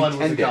what he Vaughn was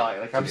the intended guy.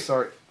 Like, I'm to be.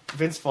 sorry,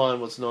 Vince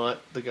Vaughn was not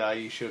the guy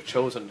you should have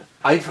chosen.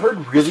 I've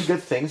heard really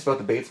good things about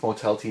the Bates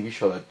Motel TV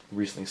show that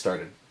recently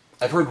started.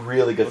 I've heard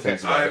really good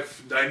things about it.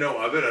 I know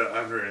of it. I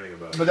haven't heard anything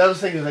about But it. that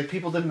was the thing is, like,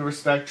 people didn't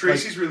respect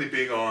Tracy's really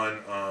big on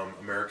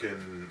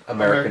American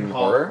American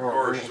Horror.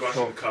 horror. She's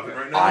watching The Coven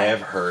right now. I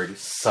have heard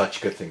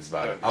such good things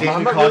about it. I'm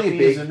David not really a Duchovny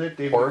big is in it.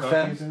 David horror Duchovny's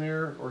fan. in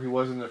there, or he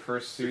was in the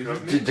first season.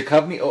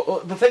 Duchovny?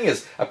 Duchovny. The thing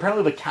is,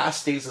 apparently the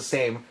cast stays the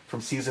same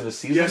from season to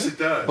season. Yes, it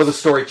does. But the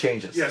story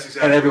changes. Yes,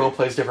 exactly. And everyone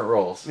plays different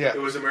roles. Yeah.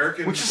 It was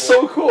American, Which is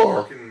so cool.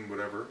 American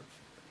whatever.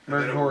 And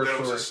American then Horror then it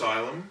was Story.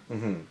 Asylum,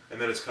 Mm-hmm.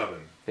 and then it's Coven.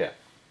 Yeah.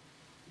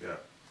 Yeah.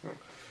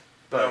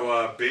 But-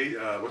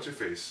 Now, what's her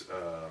face?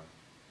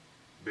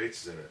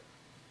 Bates is in it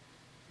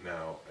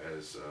now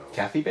as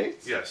Kathy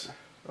Bates. Yes,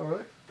 Oh,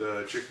 really?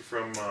 the chick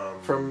from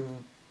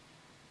From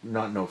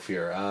not No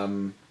Fear.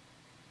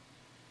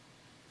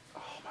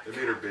 They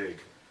made her big.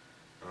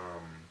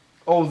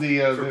 Oh, the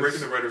For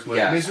breaking the writer's leg.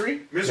 Yeah.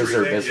 Misery.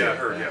 Misery. Misery, Yeah,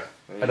 her. yeah.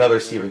 Yeah. Another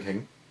Stephen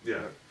King. Yeah.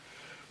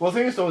 Well, the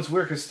thing is, though, it's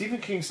weird because Stephen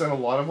King's done a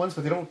lot of ones,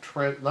 but they don't.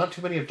 Not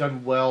too many have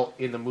done well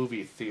in the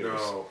movie theaters.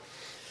 No.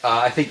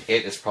 I think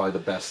It is probably the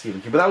best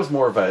Stephen King, but that was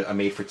more of a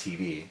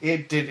made-for-TV.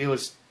 It did. It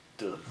was.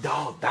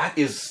 No, that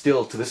is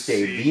still to this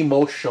day See? the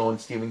most shown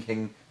Stephen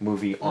King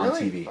movie on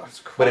Really? TV. That's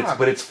crap.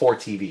 But it's for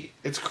TV.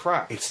 It's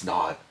crap. It's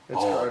not. It's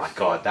oh crap. my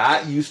god,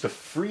 that used to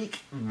freak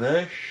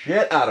the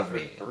shit out of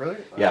me. Really?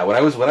 Yeah, when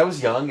I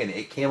was young and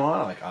it came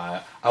on, I'm like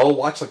I will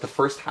watch like the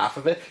first half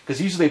of it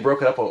because usually they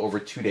broke it up over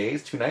 2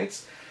 days, 2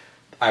 nights.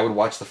 I would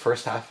watch the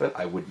first half of it.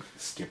 I would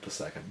skip the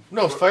second.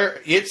 No, Fire.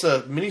 It's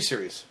a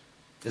miniseries.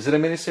 Is it a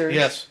miniseries?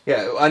 Yes.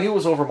 Yeah, I knew it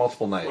was over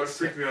multiple nights. What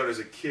freaked me out as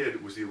a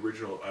kid was the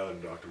original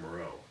Island of Dr.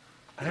 Moreau.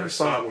 I never I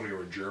saw saw it. it when we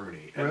were in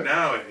Germany, and Right.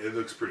 now it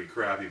looks pretty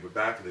crappy. But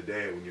back in the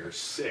day, when you were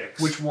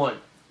 6, Which one?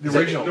 The Is that-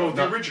 original. No, the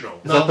Not-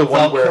 original. Is that the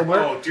one where-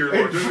 Oh dear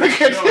Lord! No, no, I'm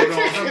And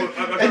talking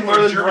about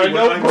Marlon Germany Brando.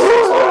 when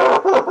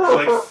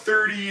I'm 6, like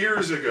 30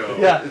 years ago.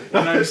 Yeah.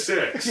 when I'm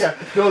 6. Yeah.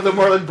 No, the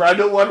Marlon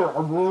Brando one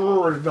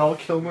where Val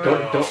Kilmer.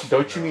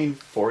 Don't you mean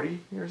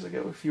 40 years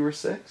ago if you were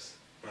 6?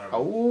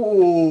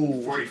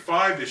 Oh.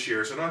 45 this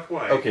year, so not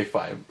quite. Okay,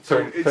 fine. So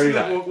 30, it's in the,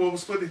 39. we'll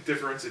split the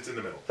difference. It's in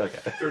the middle. Okay.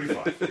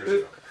 35 years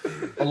ago.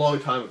 A long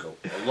time ago.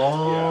 A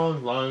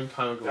long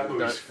time ago. That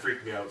movie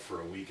freaked me out for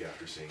a week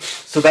after seeing it.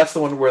 So that's the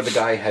one where the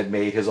guy had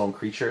made his own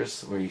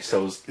creatures, where he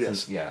sews.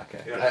 Yes. Yeah.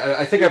 Okay. Yeah.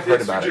 I think I've heard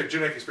It's about it.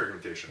 Genetic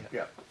experimentation.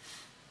 Yeah.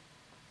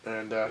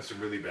 And That's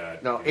really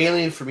bad. no, you know,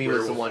 Alien for me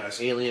was the one.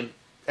 werewolf-esque. Alien,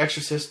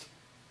 Exorcist,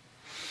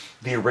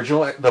 The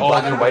original, the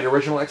black and white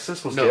original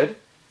Exorcist was No. good.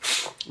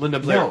 Linda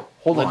Blair. No,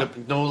 hold Linda,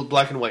 on. No,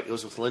 black and white. It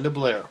was with Linda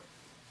Blair.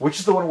 Which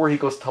is the one where he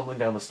goes tumbling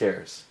down the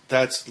stairs?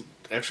 That's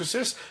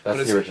Exorcist. That's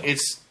but the original.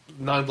 It's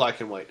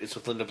non-black and white. It's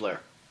with Linda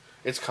Blair.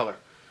 It's color.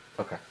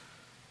 Okay.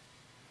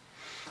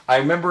 I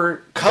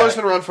remember. Color's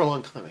that- been around for a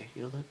long time. Eh?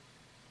 You know that.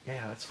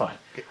 Yeah, that's fine.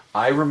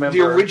 I remember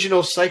The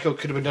original Psycho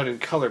could have been done in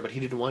color, but he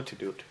didn't want to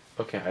do it.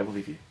 Okay, I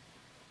believe you.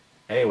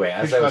 Anyway,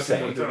 as Which I was costume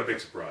saying, It's not a big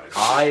surprise.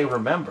 I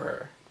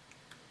remember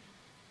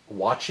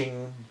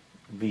watching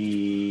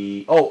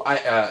the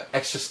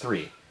Exorcist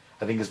 3.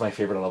 I think is my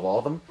favorite out of all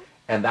of them,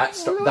 and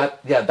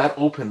that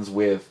opens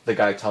with the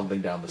guy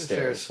tumbling down the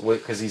stairs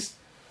because he's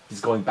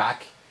going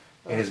back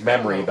in his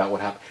memory about what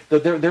happened.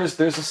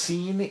 There's a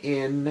scene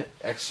in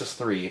Exorcist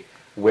 3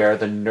 where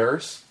the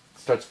nurse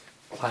starts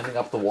climbing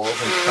up the walls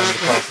and climbing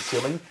across the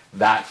ceiling.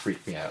 That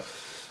freaked me out.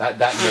 That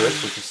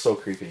nurse, which is so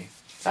creepy.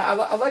 I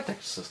liked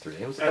Exorcist 3.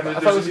 I And thought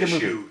it there's was a an good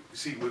movie. issue,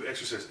 see, with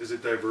Exorcist, is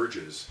it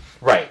diverges.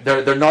 Right.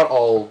 They're not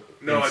all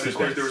No, in and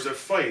sequence. there was a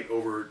fight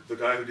over the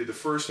guy who did the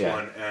first Yeah.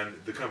 one, and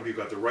the company who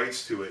got the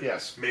rights to it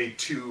Yes. made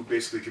 2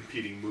 basically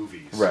competing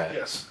movies Right.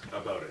 Yes.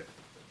 about it.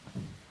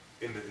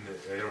 In the,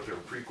 I don't know if they were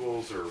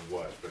prequels or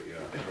what, but yeah,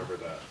 I remember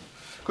that.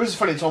 Of course, it's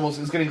funny.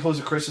 It's getting close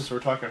to Christmas. So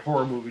we're talking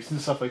horror movies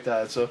and stuff like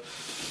that. So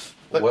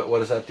but- What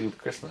does that do with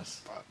Christmas?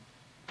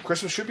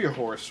 Christmas should be a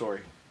horror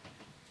story.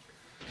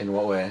 In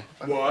what way?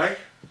 Why?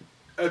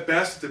 At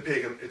best,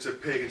 it's a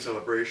pagan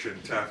celebration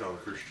tacked on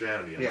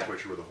Christianity. I'm Yeah. not quite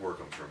sure where the horror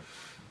comes from.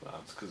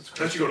 It's because it's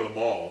Unless you go to the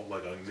mall,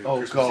 like on Oh,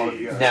 Christmas God,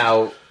 Eve. yeah.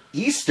 Now,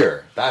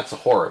 Easter, that's a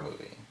horror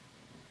movie.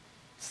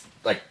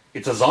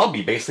 It's a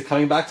zombie basically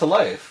coming back to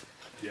life.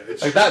 Yeah,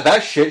 it's Like true.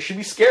 that shit should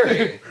be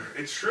scary.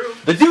 It's true.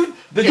 The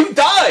dude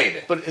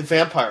died. But a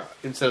vampire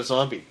instead of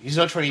zombie. He's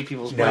not trying to eat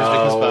people's brains to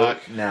make his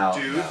back. No,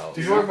 Dude, no.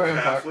 He's more of a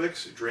vampire.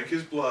 Catholics drink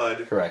his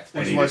blood. Correct.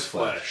 And And eat eat his his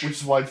flesh. Which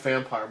is why it's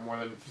vampire more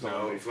than No,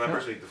 zombie.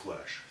 vampires eat the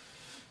flesh.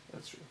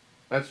 That's true.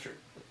 That's true.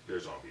 They're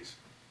zombies.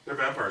 They're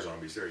vampire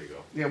zombies. There you go.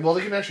 Yeah, well,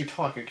 they can actually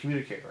talk and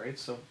communicate, right?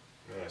 So,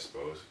 Yeah, I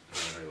suppose. I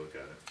don't know how you look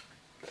at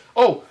it.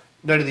 oh,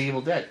 Night of the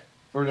Evil Dead,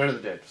 or Night of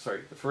the Dead.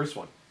 Sorry, the first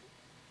one,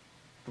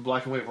 the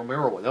black and white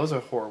Romero one. That was a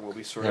horror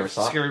movie, sort Never of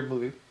saw it. scary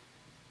movie.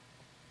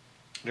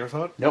 Never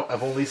saw it. No,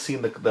 I've only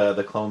seen the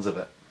clones of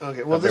it.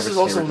 Okay, well, I've this never is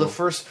seen also the the original.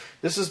 first.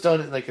 This is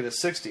done like in the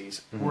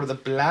 '60s, where the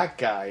black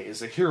guy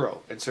is a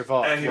hero and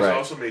survives. And he was Right.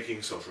 also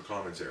making social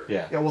commentary.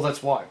 Yeah. Yeah, well,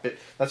 that's why. But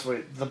that's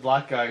why the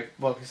black guy.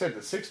 Well, like I said, in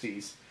the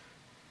 '60s,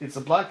 it's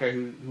the black guy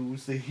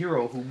who's the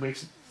hero who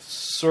makes it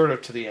sort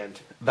of to the end.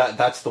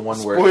 That's the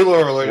one where.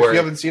 Spoiler alert! If where- you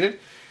haven't seen it,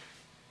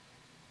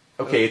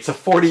 Okay, it's a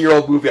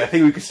 40-year-old movie. I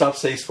think we can stop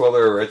saying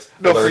spoiler alerts.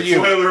 No, for alerts you.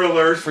 Spoiler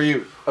alert. for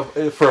you,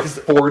 For a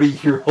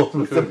 40-year-old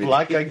movie. the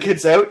black guy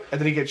gets out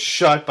and then he gets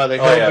shot by the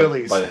Oh, yeah,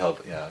 hillbillies. by the hell,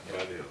 yeah. By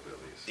the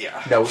hillbillies.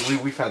 Yeah. No,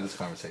 we've had this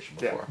conversation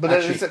Yeah, before. but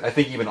Actually, it's a- I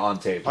think even on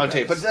tape. On we've tape,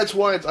 had but this. that's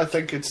why I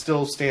think it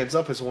still stands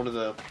up as one of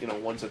the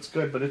ones that's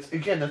good. But it's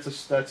again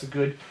that's a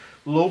good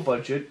low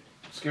budget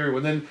scary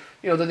one. Then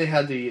then they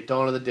had the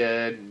Dawn of the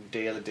Dead and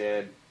Day of the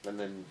Dead, and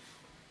then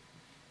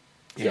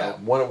you yeah, know,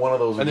 one of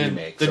those and then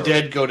remakes. the or-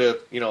 Dead go to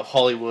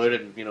Hollywood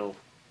and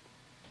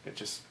it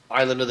just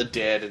Island of the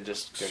Dead and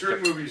just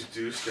Certain movies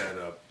do stand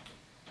up.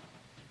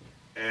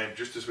 And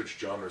just to switch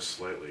genres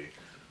slightly,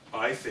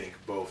 I think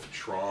both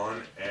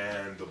Tron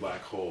and The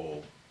Black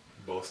Hole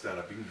both stand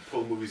up. You can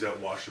pull movies out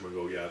and watch them and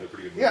go, yeah, they're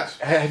pretty good movies.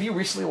 Yeah. Have you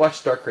recently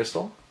watched Dark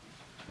Crystal?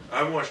 I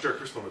haven't watched Dark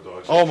Crystal and the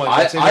Dogs. Oh my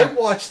God! I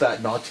watched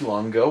that not too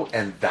long ago,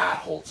 and that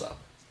holds up.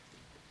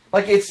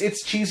 Like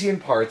it's cheesy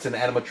in parts and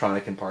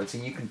animatronic in parts,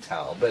 and you can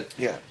tell. But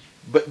Yeah.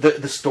 but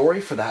the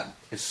story for that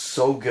is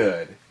so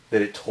good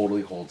that it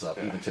totally holds up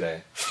even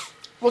today.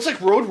 Well, it's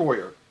like Road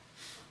Warrior.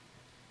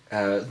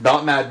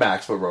 Not Mad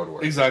Max, but Road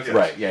Warrior. Exactly.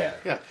 Right. Yeah.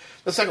 Yeah,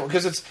 the second one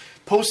because it's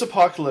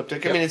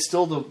post-apocalyptic. I mean, it's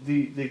still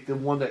the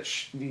one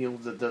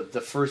that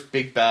the first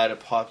big bad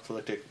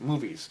apocalyptic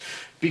movies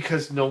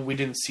because we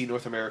didn't see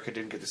North America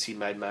didn't get to see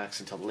Mad Max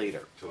until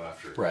later. Till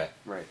after. Right.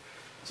 Right.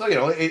 So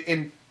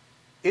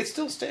it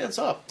still stands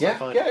up. I Yeah.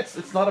 find. Yeah.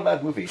 It's not a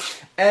bad movie,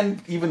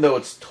 and even though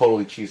it's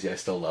totally cheesy, I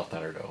still love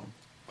Thunderdome.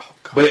 Oh,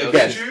 God. But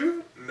again, Did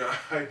you? No,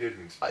 I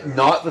didn't.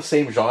 not the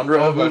same genre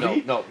of Oh, no,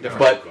 movie. no, different.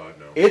 But Oh, God,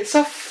 no. it's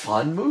a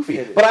fun movie.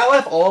 It is. But I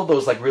love all of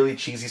those like really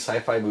cheesy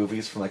sci-fi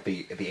movies from like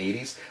the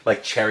 80s,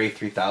 like Cherry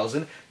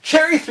 3000.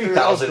 Cherry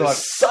 3000 Oh, God.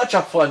 is such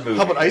a fun movie.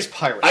 How about Ice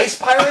Pirates? Ice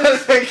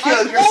Pirates? Thank you.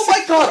 Oh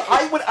my god!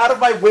 I went out of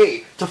my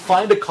way to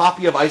find a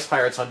copy of Ice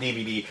Pirates on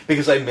DVD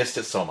because I missed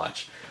it so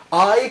much.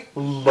 I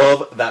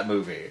love that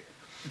movie.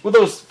 With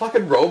those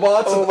fucking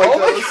robots. Oh and, my oh God,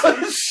 my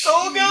god, it's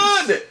so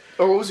good!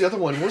 Or what was the other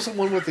one? What was the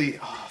one with the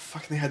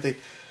they had the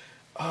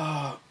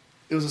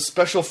it was a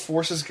special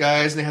forces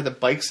guys and they had the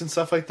bikes and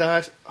stuff like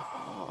that.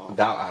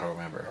 That I don't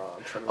remember.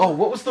 I'm trying to Oh,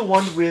 remember. what was the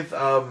one with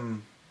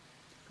No.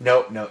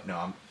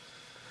 I'm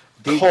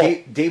Cole.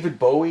 David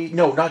Bowie.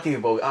 No, not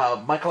David Bowie.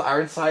 Michael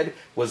Ironside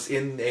was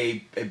in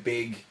a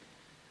big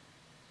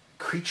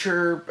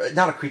creature,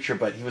 not a creature,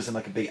 but he was in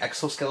like a big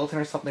exoskeleton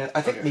or something.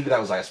 I think Okay. maybe that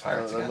was Ice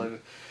Pirates again.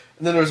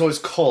 And then there was always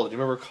Cull. Do you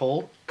remember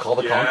Cull? Call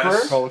the Yes.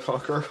 Conqueror? Cull the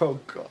Conqueror. Oh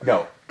god.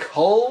 No,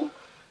 Cull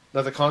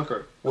Not the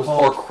Conqueror. was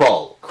Cull. or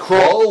Krull.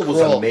 Krull was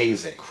Krull.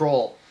 amazing.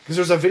 Krull. Because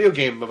there's a video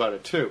game about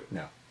it too.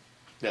 No,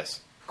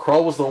 Yes.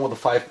 Krull was the one with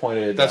the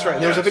 5-pointed. That's right.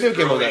 There was a video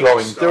game about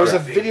Throwing that. There was a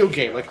star. video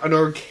game, like an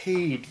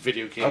arcade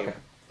video game. Okay,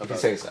 you can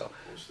say so.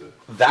 What's the-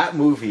 That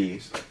movie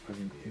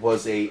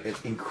was an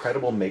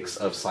incredible mix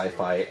of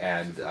sci-fi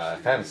and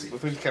fantasy, I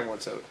think Ken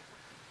wants out.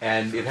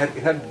 and it had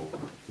in your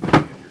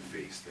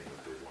face thing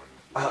with the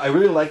one. I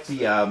really liked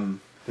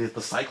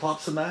the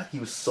Cyclops in that. He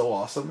was so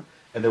awesome,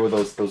 and there were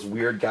those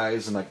weird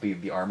guys and like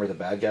the armor, the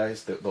bad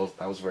guys. That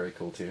was very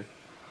cool too.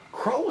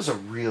 Krull was a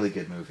really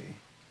good movie.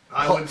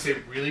 I wouldn't say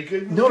really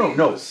good. No.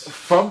 movie. It was-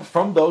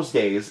 From those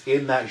days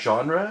in that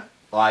genre,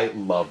 I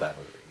love that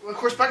movie. Well, of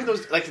course, back in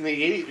those, like in the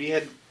 '80s, we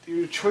had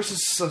your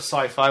choices of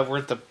sci-fi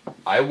weren't the.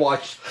 I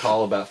watched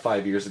Krull about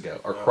 5 years ago,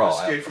 or Krull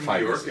Escape from New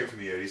 5 York years came ago. from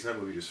the 80s. That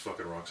movie just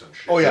fucking rocks on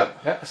shit. Oh yeah.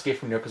 Yeah, Escape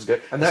from New York was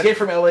good. And that- Escape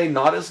from LA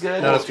not as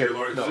good. Not Oh, as good. dear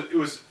Lord. No. It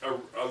was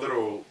a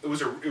little.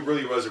 It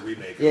really was a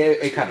remake. Yeah, it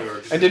Escape kind from of- New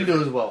York. I didn't do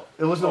it as well.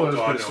 It wasn't Oh one of those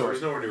God, good no! It stories.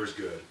 was nowhere near as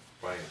good.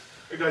 Fine.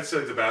 The guy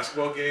said the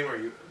basketball game. Are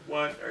you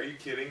what? Are you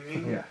kidding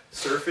me? Yeah.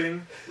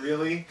 Surfing?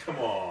 Really? Come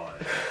on.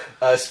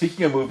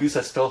 Speaking of movies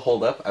that still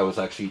hold up, I was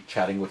actually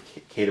chatting with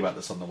Kate about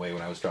this on the way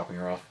when I was dropping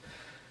her off.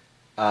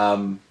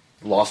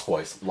 Lost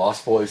Boys.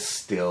 Lost Boys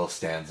still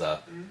stands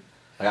up.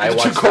 Like, With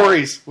the two watched that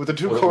Corys. With the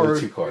two with Corys.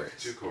 two Corys.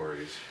 Two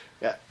Corys.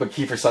 Yeah. But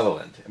Kiefer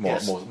Sutherland, more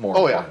Yes. more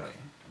Oh, yeah. importantly.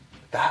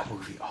 That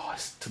movie,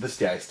 to this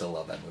day, I still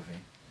love that movie.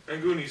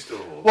 And Goonies still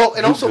holds. Well,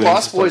 and also Goonies Lost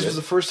is still Boys good. was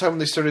the first time when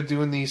they started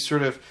doing these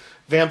sort of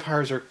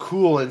vampires are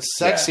cool and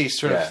sexy Yeah,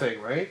 sort yeah. of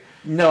thing, right?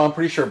 No, I'm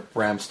pretty sure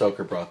Bram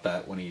Stoker brought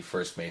that when he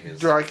first made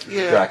his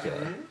Yeah.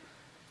 Dracula.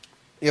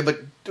 Yeah,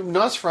 but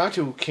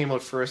Nosferatu came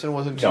out first, and it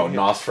wasn't. No, too-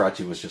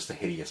 Nosferatu was just a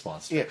hideous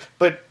monster. Yeah,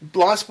 but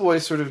Lost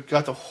Boys sort of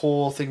got the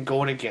whole thing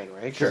going again,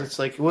 right? Because Sure. it's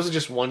like it wasn't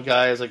just one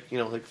guy. It was like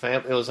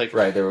it was like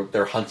Right,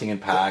 they're hunting in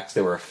packs.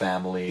 They were a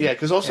family. yeah.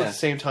 Because also Yeah. at the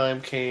same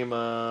time came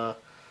the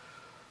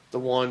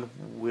one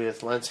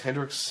with Lance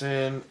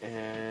Hendrickson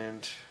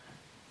and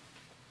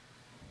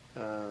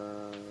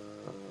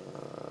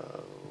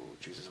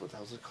Jesus, what the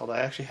hell is it called? I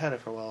actually had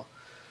it for a while.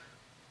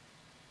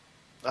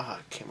 I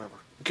can't remember.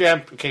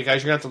 Okay,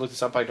 guys, you're gonna have to look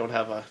this up. I don't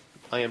have a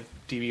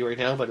IMDb right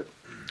now, but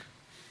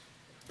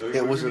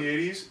It was was in a- the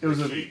 80s. it was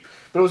The a- Keep.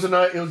 it was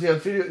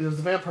video. It was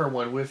the vampire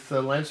one with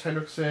Lance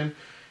Hendrickson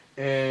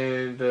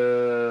and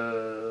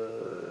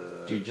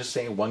Dude, just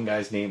saying one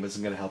guy's name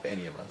isn't going to help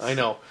any of us. I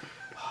know,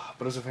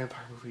 but it was a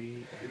vampire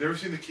movie. You never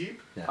seen The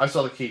Keep? Yeah. I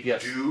saw The Keep.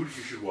 Yes, Dude,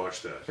 you should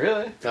watch that.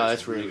 Really? No,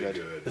 it's really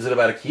good. Is it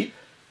about a keep?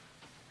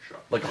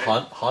 Shot. Like a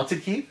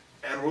haunted keep?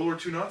 And World War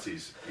II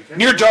Nazis. You can't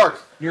Near go-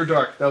 Dark. Near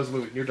Dark. That was the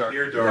movie. Near Dark.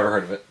 Near Dark. Never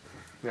heard of it.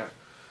 Yeah.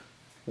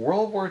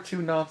 World War II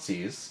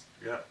Nazis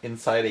Yeah.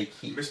 inside a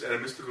keep. And a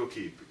mystical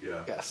keep. Yeah.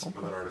 Yes. With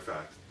an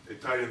artifact.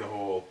 It tied in the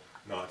whole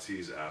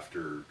Nazis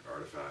after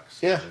artifacts.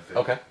 Yeah. kind of thing.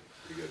 Okay.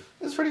 Pretty good.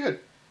 It's pretty good.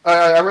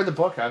 I read the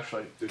book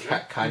actually. Did you?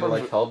 Kind of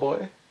like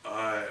Hellboy.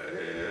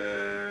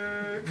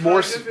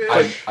 More kind s- of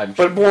ish. I'm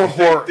But more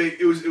horror.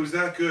 It was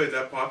that good,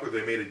 that popular.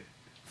 They made a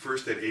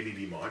first that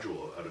ADD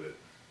module out of it.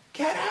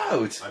 Get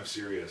out! I'm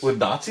serious. With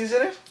Nazis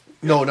in it?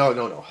 No.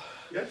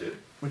 Yeah, it did.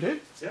 We did.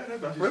 Yeah, it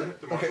had Nazis Really? in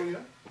it. The Okay. module,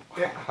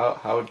 yeah.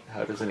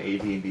 How does an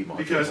AD&D module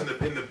Because in work?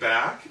 the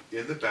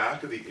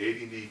back of the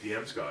AD&D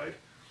DM's guide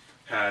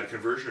had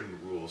conversion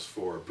rules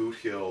for Boot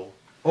Hill.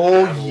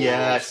 Oh Animal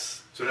yes.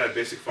 Rules. So it had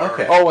basic firearms.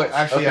 Okay. Oh, wait,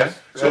 actually, Okay. yes.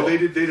 So they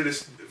did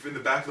in the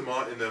back of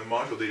in the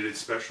module they did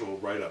special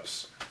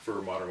write-ups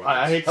for modern weapons.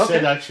 I hate to say Okay.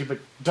 that actually, but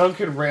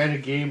Duncan ran a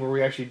game where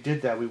we actually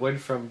did that. We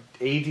went from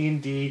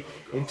AD&D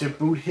into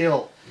Boot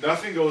Hill.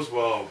 Nothing goes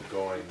well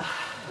going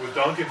with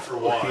Duncan for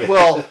one.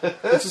 Well,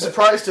 it's a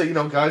surprise to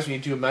guys when you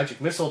do a magic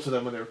missile to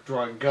them when they're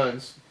drawing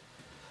guns.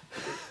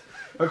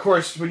 Of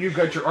course, when you've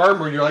got your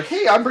armor and you're like,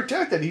 "Hey, I'm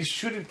protected," he's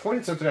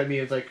pointing something at me.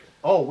 It's like,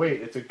 "Oh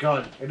wait, it's a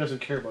gun. It doesn't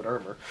care about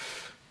armor."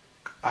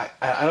 I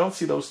don't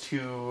see those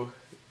two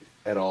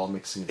at all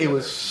mixing It together.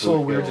 was so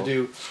Boot weird Hill to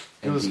do.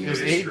 It was and it was,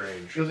 D&D. A-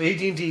 Strange. it was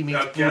AD&D meets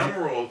Now, Boot Gamma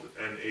Hill. World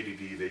and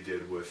ADD they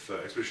did with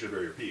Expedition to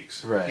Barrier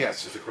Peaks. Right.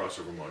 Yes. It's a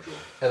crossover module.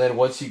 And then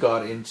once you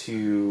got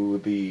into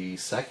the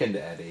second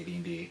at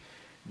AD&D,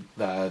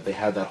 they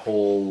had that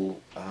whole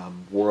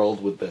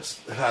world with this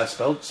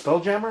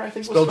Spelljammer, I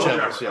think. was called?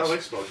 Spelljammer. yes. I like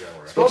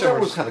Spelljammer. Spelljammer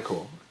was kind of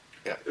cool.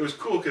 It was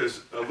cool because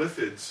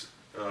Lithids,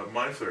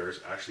 mind flayers,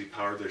 actually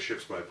powered their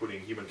ships by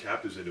putting human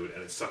captives into it,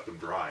 and it sucked them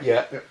dry.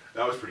 Yeah.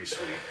 That was pretty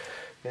sweet.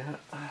 Yeah.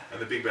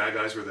 And the big bad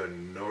guys were the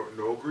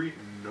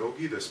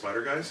Nogi, the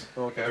spider guys.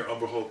 Okay. They're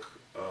Umber Hulk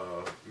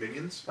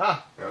minions.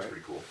 Ah, That was alright.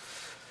 pretty cool.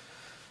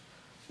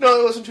 No,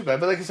 it wasn't too bad.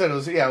 But like I said, it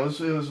was.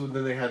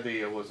 Then they had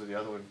the what was it the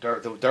other one,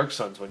 the Dark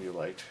Suns one you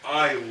liked.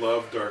 I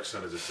love Dark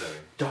Sun as a setting.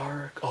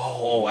 Dark.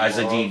 Oh, as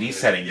a Love D&D it.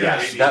 setting, Yeah,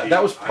 yes. AD&D.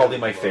 That was probably I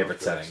my love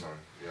favorite Dark setting. Sun,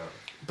 yeah.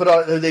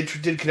 But they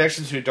did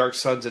connections between Dark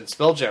Suns and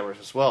Spelljammers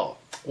as well.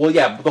 Well,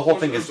 yeah, but the whole Well,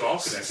 thing it is was all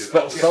connected.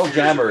 All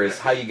Spelljammer spheres is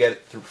are how you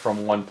get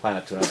from one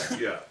planet to another.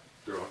 Yeah,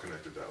 they're all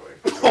connected that way.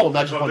 Oh,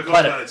 not just one They're called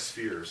planet. planet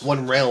spheres.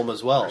 One realm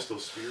as well. Crystal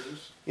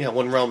spheres. Yeah,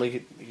 one realm. You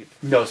could,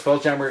 No,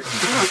 Spelljammer,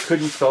 you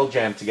couldn't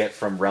Spelljam to get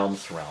from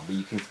realms to realm, but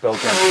you can Spelljam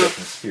to get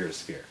from sphere to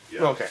sphere.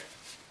 Yeah. Okay.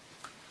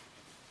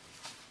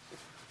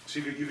 So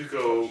you could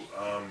go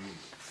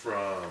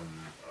from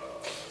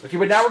Okay,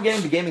 but now we're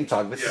getting to gaming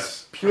talk. This Yes.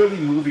 is purely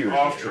movie review.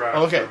 off track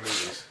Okay. from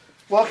movies.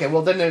 Well, okay.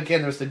 Well, then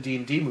again, there's the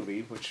D&D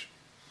movie, which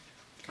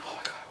Oh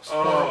my god, it was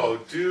horrible. Oh,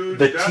 dude.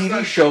 The that's TV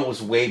not- show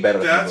was way better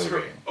than That's the her.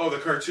 movie. Oh, the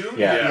cartoon?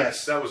 Yeah.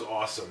 Yes. That was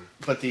awesome.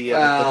 but the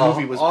Well,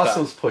 movie was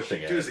Awesome's bad.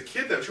 pushing Dude, as it. a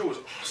kid, that show was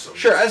awesome.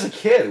 Sure, as a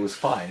kid, it was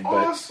fine, but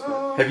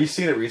Awesome. have you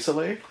seen it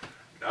recently?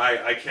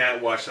 I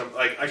can't watch some.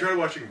 Like, I tried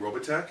watching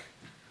Robotech,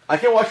 I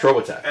can watch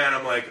Robotech. and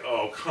I'm like,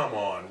 oh, come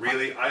on.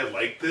 Really? I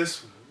like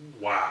this?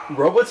 Wow.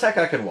 Robotech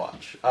I can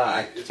watch.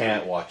 I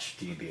can't watch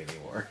D&D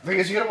anymore. The thing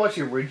is, you gotta watch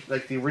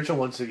the original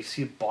ones, so you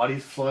see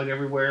bodies flying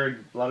everywhere,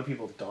 and a lot of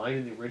people dying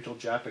in the original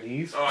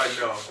Japanese. Oh, I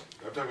know.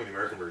 I'm talking about the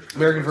American version.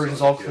 American That's what I version's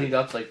saw all as a kid. cleaned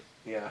up, like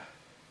yeah.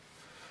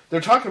 They're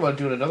talking about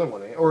doing another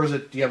one, eh? Or is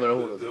it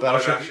Yamano, The live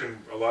Battleship? action,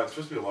 it's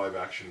supposed to be a live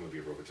action movie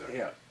of Robotech.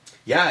 Yeah.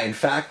 Yeah, in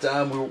fact,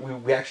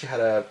 we actually had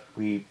a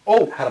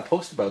had a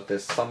post about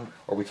this.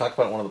 We talked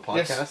about it in one of the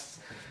podcasts. Yes.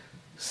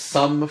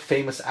 Some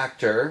famous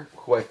actor,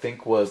 who I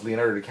think was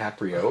Leonardo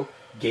DiCaprio,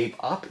 gave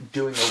up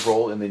doing a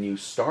role in the new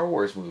Star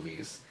Wars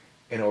movies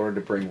in order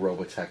to bring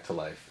Robotech to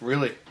life.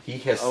 Really? He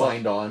has Oh.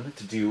 signed on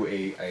to do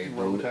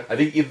Robotech? I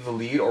think either the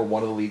lead or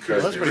one of the lead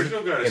Because characters the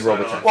original guy to in sign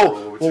Robotech. on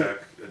Whoa, for Robotech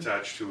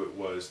attached to it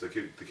was the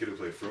kid who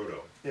played Frodo.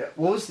 Yeah.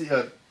 What was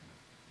the?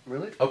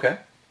 Really? Okay.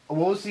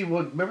 What was the?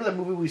 Remember that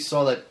movie we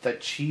saw that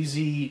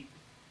cheesy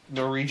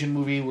Norwegian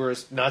movie where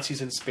it's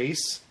Nazis in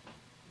space?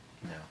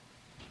 No.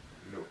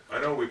 No. I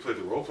know we played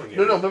the role playing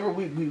game. No, remember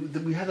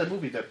we had that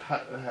movie that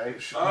Iron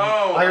Skies.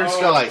 Iron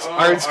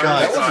Iron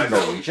Skies. That wasn't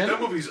Norwegian? That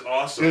movie's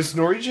awesome. It was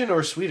Norwegian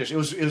or Swedish? It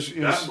was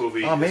that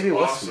movie. Oh, maybe is it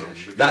was awesome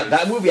Swedish. because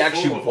That movie it's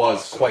actually full of was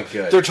awesome. quite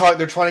good. They're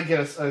trying to get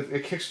a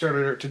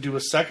Kickstarter to do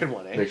a second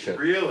one, eh? They should.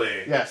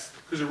 Really? Yes.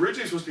 Because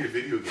originally it was supposed to be a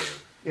video game.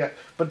 Yeah,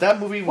 but that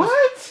movie was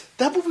What?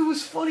 That movie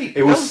was funny.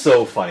 It was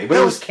so funny, but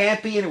that it was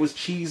campy and it was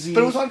cheesy.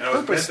 but it was on And it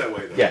was purpose. meant that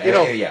way, though. yeah, you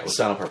know, yeah, it was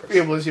done on purpose.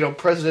 It was,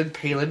 President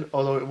Palin,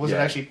 although it wasn't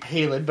Yeah. actually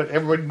Palin, but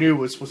everyone knew it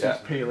was supposed to Yeah.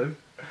 be Palin.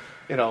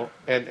 And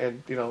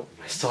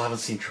I still haven't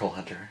seen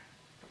Trollhunter.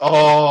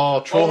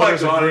 oh, Troll Oh my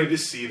Hunters are god, I great. need to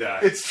see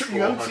that. It's true, you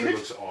Troll haven't seen Hunter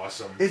it? looks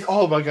awesome.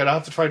 Oh my god, I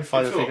have to try and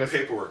find It's the full thing. of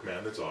paperwork,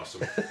 man. That's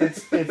awesome.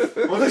 It's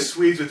Only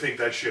Swedes would think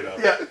that shit up.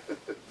 yeah.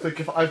 It's like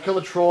if I've killed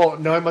a troll,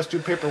 now I must do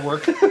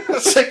paperwork.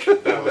 It's like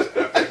That was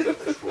epic.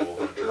 Troll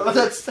Hunter. oh,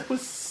 that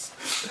was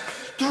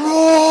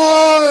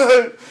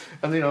troll,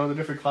 and the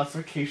different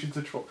classifications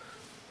of troll.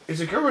 Is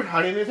the government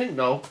hiding anything?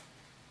 No.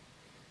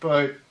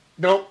 But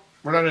nope,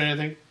 we're not hiding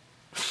anything.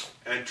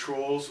 And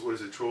trolls, what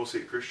is it? Trolls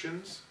hate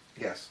Christians?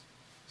 Yes.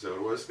 Is that what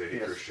it was? They hate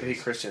Yes. Christians. They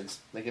hate Christians.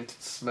 They can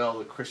smell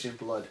the Christian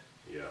blood.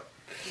 Yeah.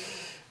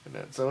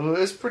 So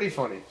it's pretty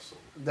funny.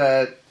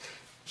 Awesome.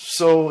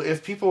 So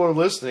if people are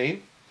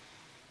listening,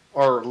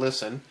 or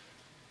listen,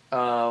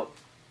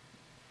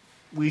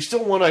 we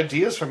still want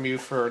ideas from you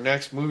for our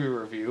next movie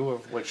review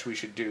of which we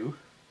should do.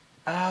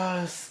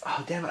 Oh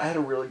damn it! I had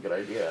a really good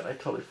idea and I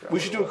totally forgot. We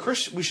should do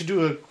We should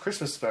do a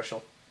Christmas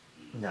special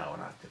No, we're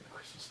not doing a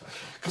Christmas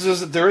special.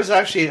 because there is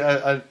actually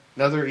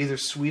another either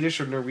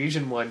Swedish or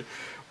Norwegian one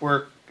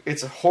where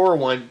it's a horror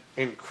one,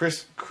 and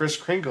Chris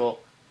Kringle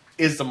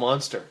is the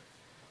monster.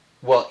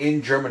 Well,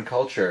 in German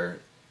culture,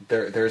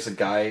 there's a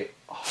guy.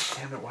 Oh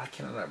damn it! Why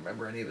can't I not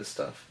remember any of this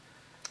stuff?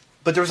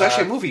 But there was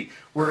actually a movie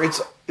where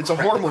it's a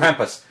horror movie.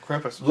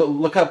 Krampus.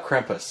 Look up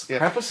Krampus. Yeah.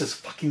 Krampus is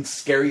fucking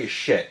scary as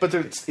shit. But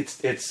there-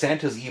 it's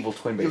Santa's evil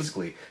twin,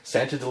 basically.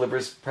 Santa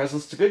delivers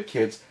presents to good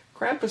kids.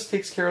 Krampus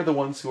takes care of the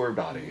ones who are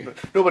naughty.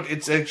 No, but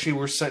it's actually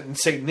where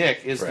Saint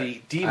Nick is the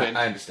Right. demon,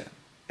 I understand.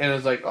 and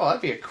it's like, oh,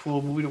 that'd be a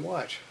cool movie to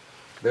watch.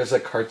 There's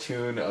a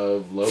cartoon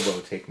of Lobo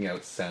taking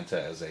out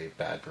Santa as a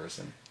bad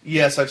person.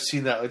 Yes, I've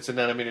seen that. It's an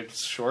animated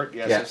short.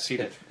 Yes, I've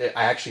seen it.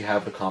 I actually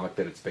have the comic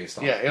that it's based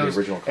on. Yeah, the was,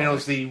 original comic. and it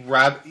was the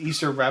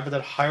Easter rabbit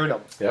that hired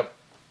him. Yep.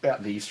 Yeah,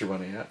 The Easter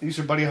Bunny, yeah. the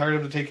Easter bunny hired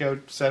him to take out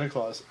Santa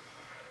Claus.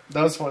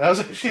 That was fun. That was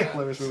actually a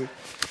hilarious movie.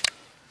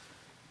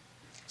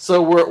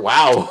 So we're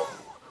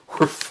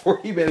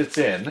 40 minutes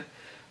in.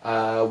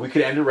 We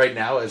could end it right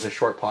now as a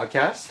short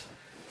podcast,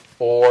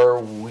 or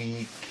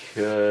we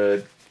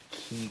could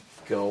keep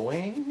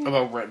going.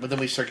 But then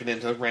we start getting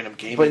into random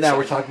games. But now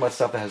we're talking about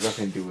stuff that has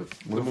nothing to do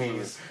with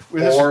movies,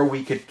 Well, or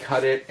we could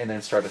cut it and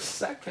then start a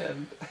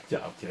second. Yeah,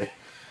 I'm kidding.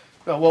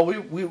 No, well,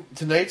 we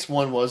tonight's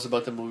one was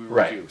about the movie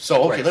Right. review.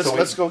 So okay, Right.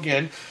 let's go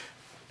again.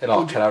 And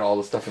I'll cut out all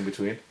the stuff in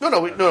between.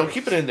 No,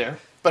 keep it in there.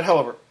 But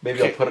however,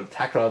 Maybe okay. I'll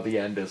tack it on at the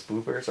end as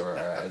bloopers or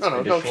as No,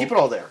 additional. keep it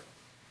all there.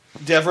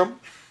 Devram,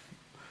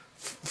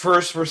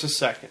 first versus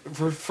second,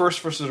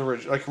 first versus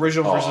original, like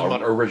original versus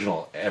modern.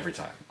 original every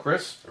time.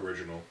 Chris,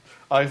 Original.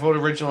 I vote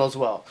original as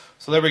well.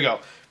 So there we go.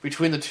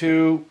 Between the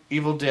two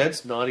Evil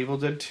Deads, not Evil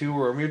Dead 2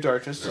 or Army of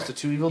Darkness, just the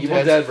two Evil Evil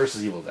Deads, Dead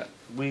versus Evil Dead.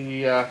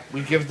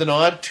 we give the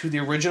nod to the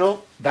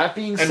original That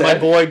being and said, my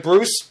boy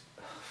Bruce.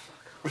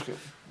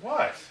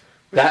 What?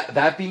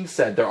 that being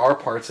said, there are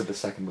parts of the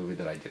second movie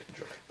that I did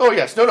enjoy. Oh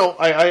yes, no,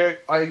 I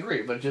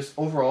agree, but just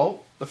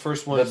overall, the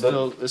first one is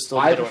still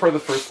I the better prefer one. the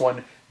first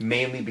one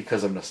mainly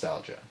because of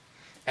nostalgia,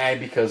 and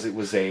because it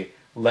was a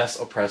less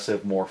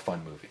oppressive, more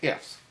fun movie.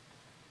 Yes.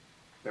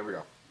 There we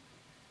go.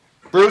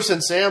 Bruce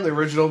and Sam, the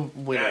original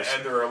winners.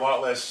 And there are a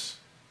lot less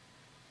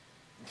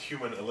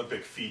human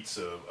Olympic feats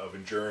of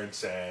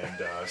endurance and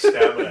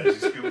stamina.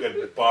 These people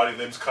get body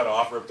limbs cut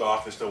off, ripped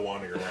off, they're still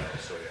wandering around.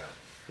 So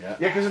yeah.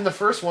 Yeah, because in the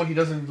first one he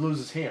doesn't lose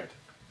his hand.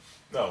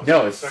 No,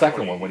 it's the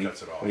second one when he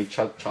cuts it off.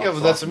 chops Yeah, but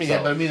that's off what I mean.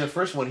 himself. But I mean, the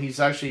first one he's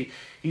actually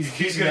he's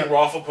getting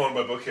raffle pwned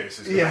by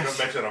bookcases. Yes. I've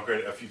mentioned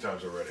upgrade a few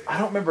times already. I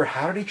don't remember,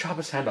 how did he chop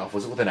his hand off?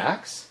 Was it with an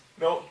axe?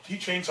 No, he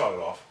chainsawed it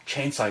off.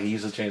 Chainsaw. He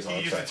used a chainsaw. He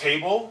that's used right. a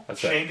table,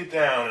 That's chained it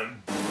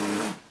down,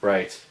 and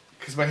Right.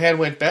 because my hand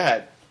went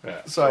bad,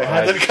 Yeah. so I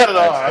had to cut it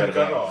off. cut it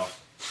cut it off. off.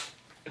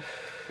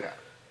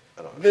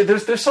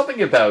 There's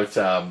something about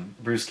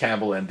Bruce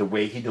Campbell and the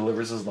way he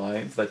delivers his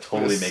lines that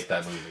totally Yes. make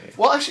that movie.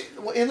 Well, actually,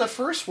 in the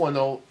first one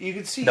though, you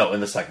can see. No, in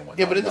the second one.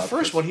 Yeah, not- but in the not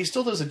first one, he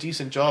still does a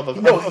decent job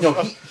of. No,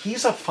 of-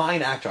 he's a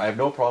fine actor. I have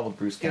no problem with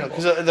Bruce you know,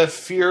 Campbell. because the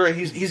fear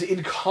he's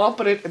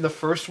incompetent in the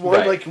first one,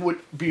 Right. like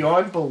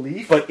beyond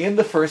belief. But in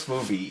the first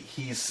movie,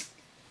 he's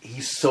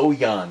so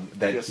young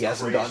that Yes, he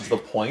hasn't crazy. gotten to the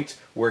point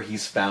where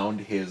he's found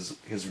his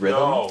rhythm,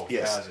 No,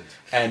 Yes. he hasn't.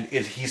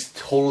 and he's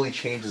totally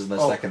changes in the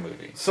Oh. second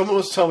movie. Someone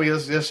was telling me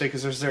yesterday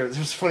because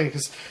there's funny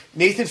because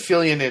Nathan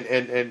Fillion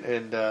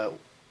and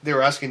they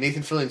were asking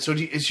Nathan Fillion, so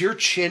is your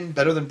chin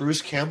better than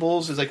Bruce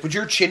Campbell's? It's like, would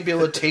your chin be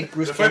able to take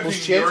Bruce The fact Campbell's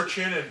that chin? your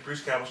chin and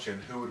Bruce Campbell's chin,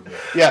 who would win?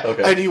 Yeah,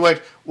 Okay. and he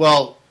went,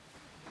 well,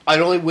 I'd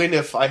only win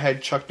if I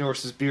had Chuck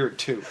Norris's beard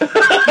too.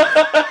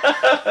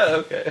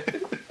 Okay.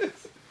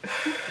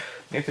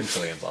 Nathan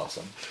Fillion's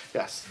awesome.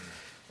 Yes.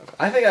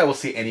 I think I will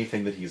see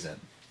anything that he's in.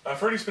 I've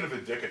heard he's been a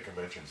bit dick at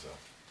conventions,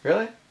 though.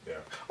 Really? Yeah.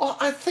 Well,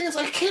 I think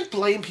I can't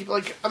blame people.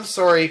 Like, I'm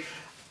sorry.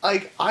 I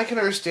can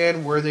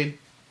understand where they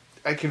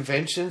at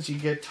conventions you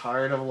get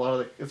tired of a lot of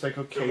the. It's like,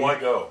 okay, Then why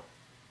go?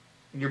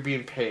 you're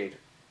being paid.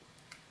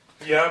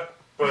 Yeah,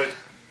 but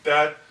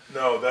that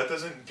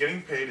doesn't.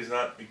 Getting paid does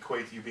not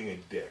equate to you being a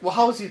dick. Well,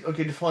 how is he?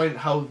 Okay, define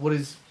how. What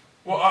is?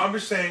 Well, I'm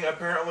just saying.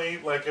 Apparently,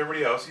 like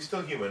everybody else, he's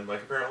still human.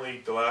 Like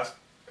apparently, the last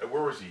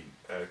where was he?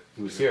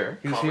 He was here.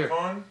 He was here.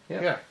 Comic-Con?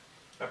 Yeah.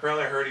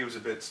 Apparently, I heard he was a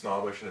bit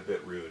snobbish and a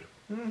bit rude,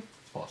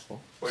 It's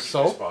possible. which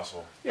So? is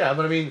possible. Yeah,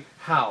 but I mean,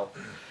 how?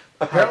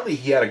 Apparently,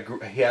 he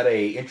had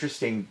a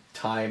interesting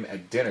time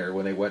at dinner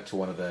when they went to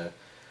one of the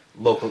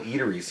local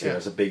eateries here Yeah.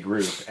 as a big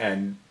group,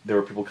 and there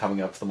were people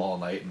coming up to them all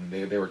night, and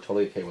they were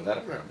totally okay with that.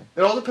 Apparently,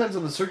 It all depends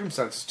on the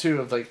circumstances too.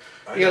 Of like,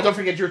 I you know, know. don't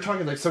forget you're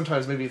talking like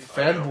sometimes maybe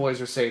the I know.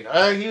 fanboys are saying,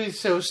 "Oh, he was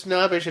so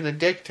snobbish and a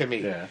dick to me."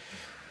 yeah,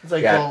 It's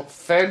like, Yeah. well,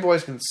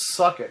 fanboys can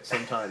suck it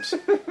sometimes.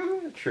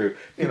 true.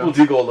 You People know.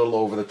 do go a little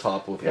over the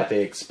top with Yeah. what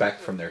they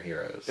expect from their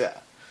heroes. Yeah.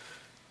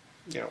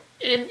 You know,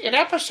 in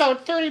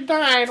episode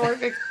 39, or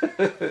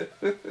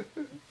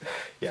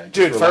yeah. Just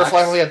dude, relax,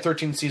 Firefly only had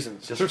 13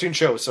 seasons, 13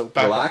 shows. So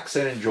back relax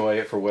and enjoy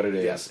it for what it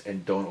is, Yes.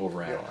 and don't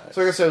overanalyze.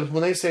 So like I said,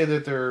 when they say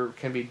that there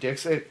can be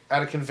dicks at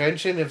a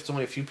convention, if it's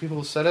only a few people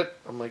who said it,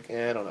 I'm like,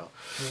 I don't know.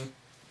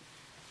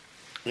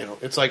 You know,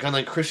 it's like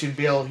unlike Christian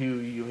Bale, who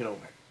you know,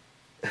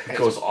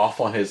 Goes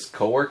off on his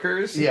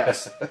coworkers.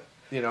 yes,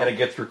 you know, And it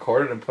gets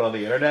recorded and put on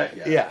the internet.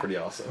 Yeah, Yeah. pretty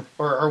awesome.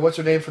 or what's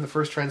her name from the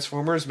first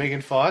Transformers,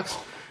 Megan Fox.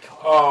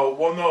 Oh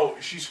well, no,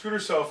 she screwed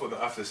herself with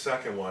after the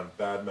second one,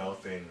 bad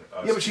mouthing.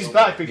 Yeah, but she's Spielberg.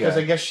 back because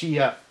Yeah. I guess she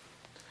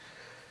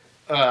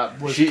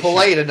was She-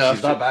 polite she- enough.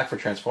 She's not back for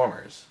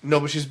Transformers. No,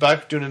 but she's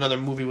back doing another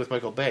movie with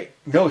Michael Bay.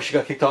 No, she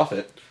got kicked off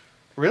it.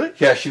 Really?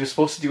 Yeah, she was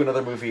supposed to do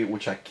another movie,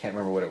 which I can't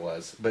remember what it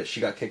was, but she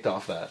got kicked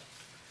off that.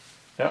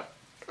 Yeah,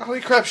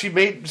 Holy crap! She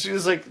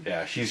was like,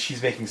 yeah,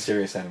 she's making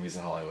serious enemies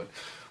in Hollywood.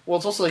 well,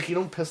 it's also like you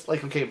don't piss.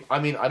 Like, okay, I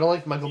mean, I don't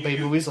like Michael Bay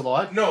You- movies a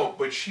lot. No,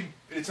 but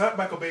it's not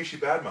Michael Bay she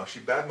badmouths. She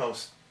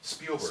badmouths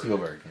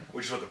Spielberg. Yeah.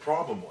 Which is what the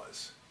problem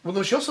was. Well,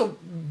 no, she also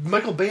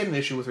Michael Bay had an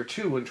issue with her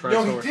too in No,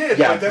 Transformers. he did,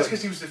 Yeah, but that's but-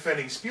 because he was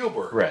defending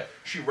Spielberg. Right.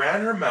 She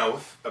ran her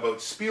mouth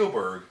about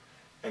Spielberg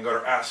and got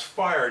her ass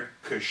fired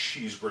because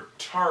she's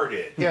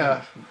retarded.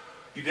 Yeah,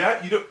 You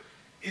don't.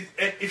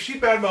 If she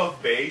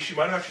badmouthed Bay, she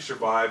might have actually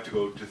survived to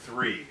go to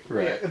 3.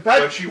 Right.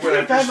 But she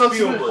went after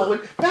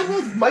Spielberg.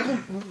 Badmouth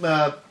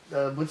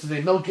Michael. What's his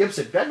name? Mel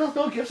Gibson. Badmouth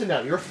Mel Gibson.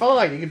 Now you're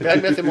fine. You can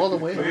badmouth him all the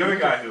way. But the other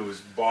guy who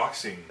was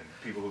boxing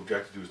people who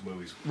objected to his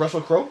movies.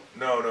 Russell Crowe.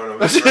 No.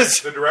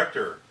 The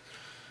director.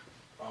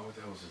 Oh, what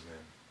the hell was his name?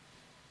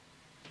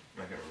 I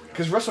can't remember now.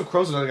 Because Russell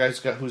Crowe's another guy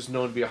who's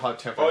known to be a hot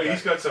temper. Oh,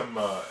 he's got some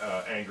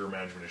anger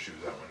management issues.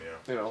 That one,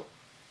 yeah. You know,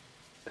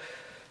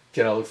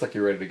 Jenna, looks like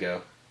you're ready to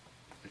go.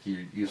 Like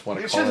you just want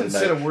to She call it hasn't a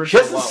said night. a word She for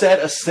a hasn't while. said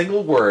a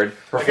single word.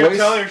 Her I kept voice,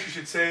 telling her she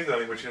should say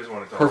something, but she doesn't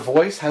want to her talk.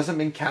 voice hasn't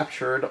been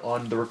captured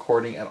on the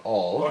recording at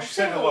all. Oh, she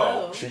said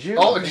hello. Did you?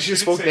 Oh, and she did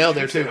spoke say- now she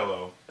there did say too.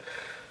 Hello.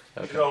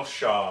 Okay. She's all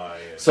shy.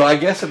 So I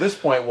guess at this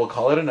point we'll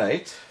call it a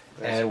night,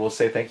 and we'll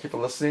say thank you for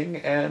listening,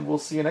 and we'll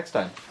see you next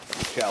time.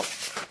 Ciao.